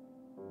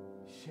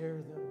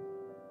 Share them.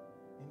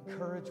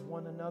 Encourage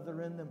one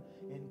another in them.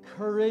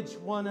 Encourage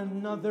one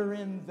another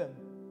in them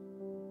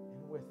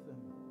and with them.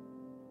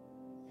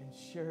 And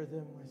share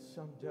them with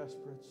some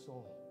desperate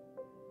soul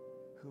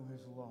who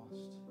is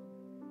lost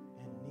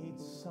and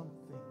needs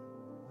something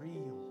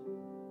real,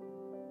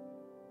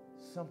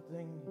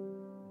 something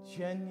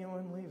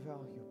genuinely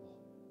valuable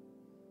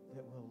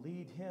that will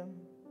lead him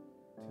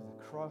to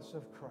the cross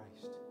of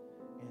Christ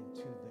and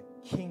to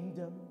the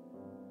kingdom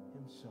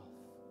himself.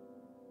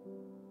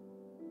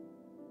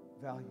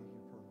 Value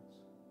your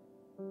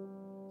pearls.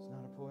 It's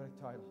not a poetic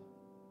title,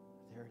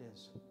 but there it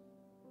is.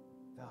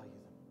 Value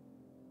them.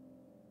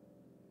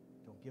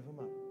 Don't give them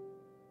up.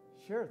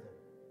 Share them.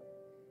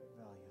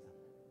 Value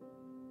them.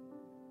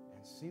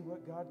 And see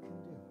what God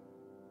can do.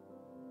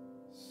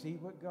 See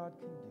what God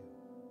can do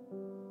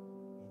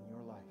in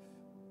your life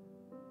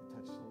to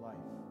touch the life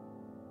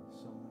of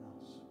someone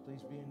else.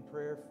 Please be in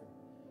prayer for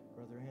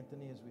Brother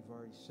Anthony, as we've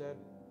already said.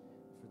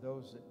 For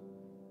those that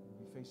may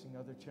be facing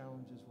other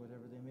challenges,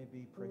 whatever they may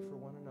be, pray for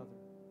one another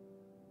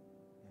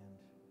and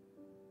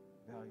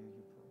value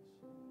your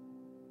pearls.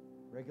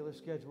 Regular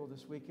schedule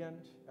this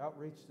weekend.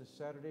 Outreach this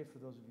Saturday for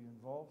those of you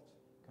involved.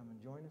 Come and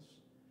join us.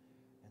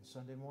 And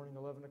Sunday morning,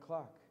 11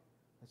 o'clock.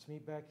 Let's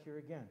meet back here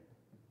again.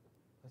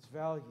 Let's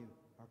value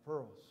our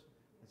pearls.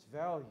 Let's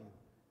value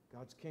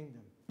God's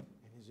kingdom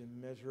and his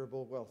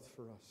immeasurable wealth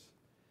for us.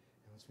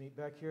 And let's meet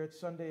back here at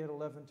Sunday at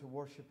 11 to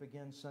worship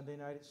again. Sunday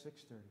night at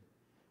 6:30.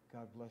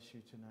 God bless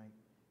you tonight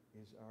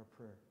is our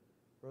prayer.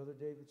 Brother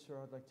David, sir,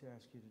 I'd like to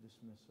ask you to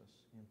dismiss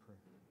us in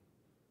prayer.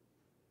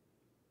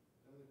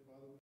 Heavenly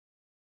Father, we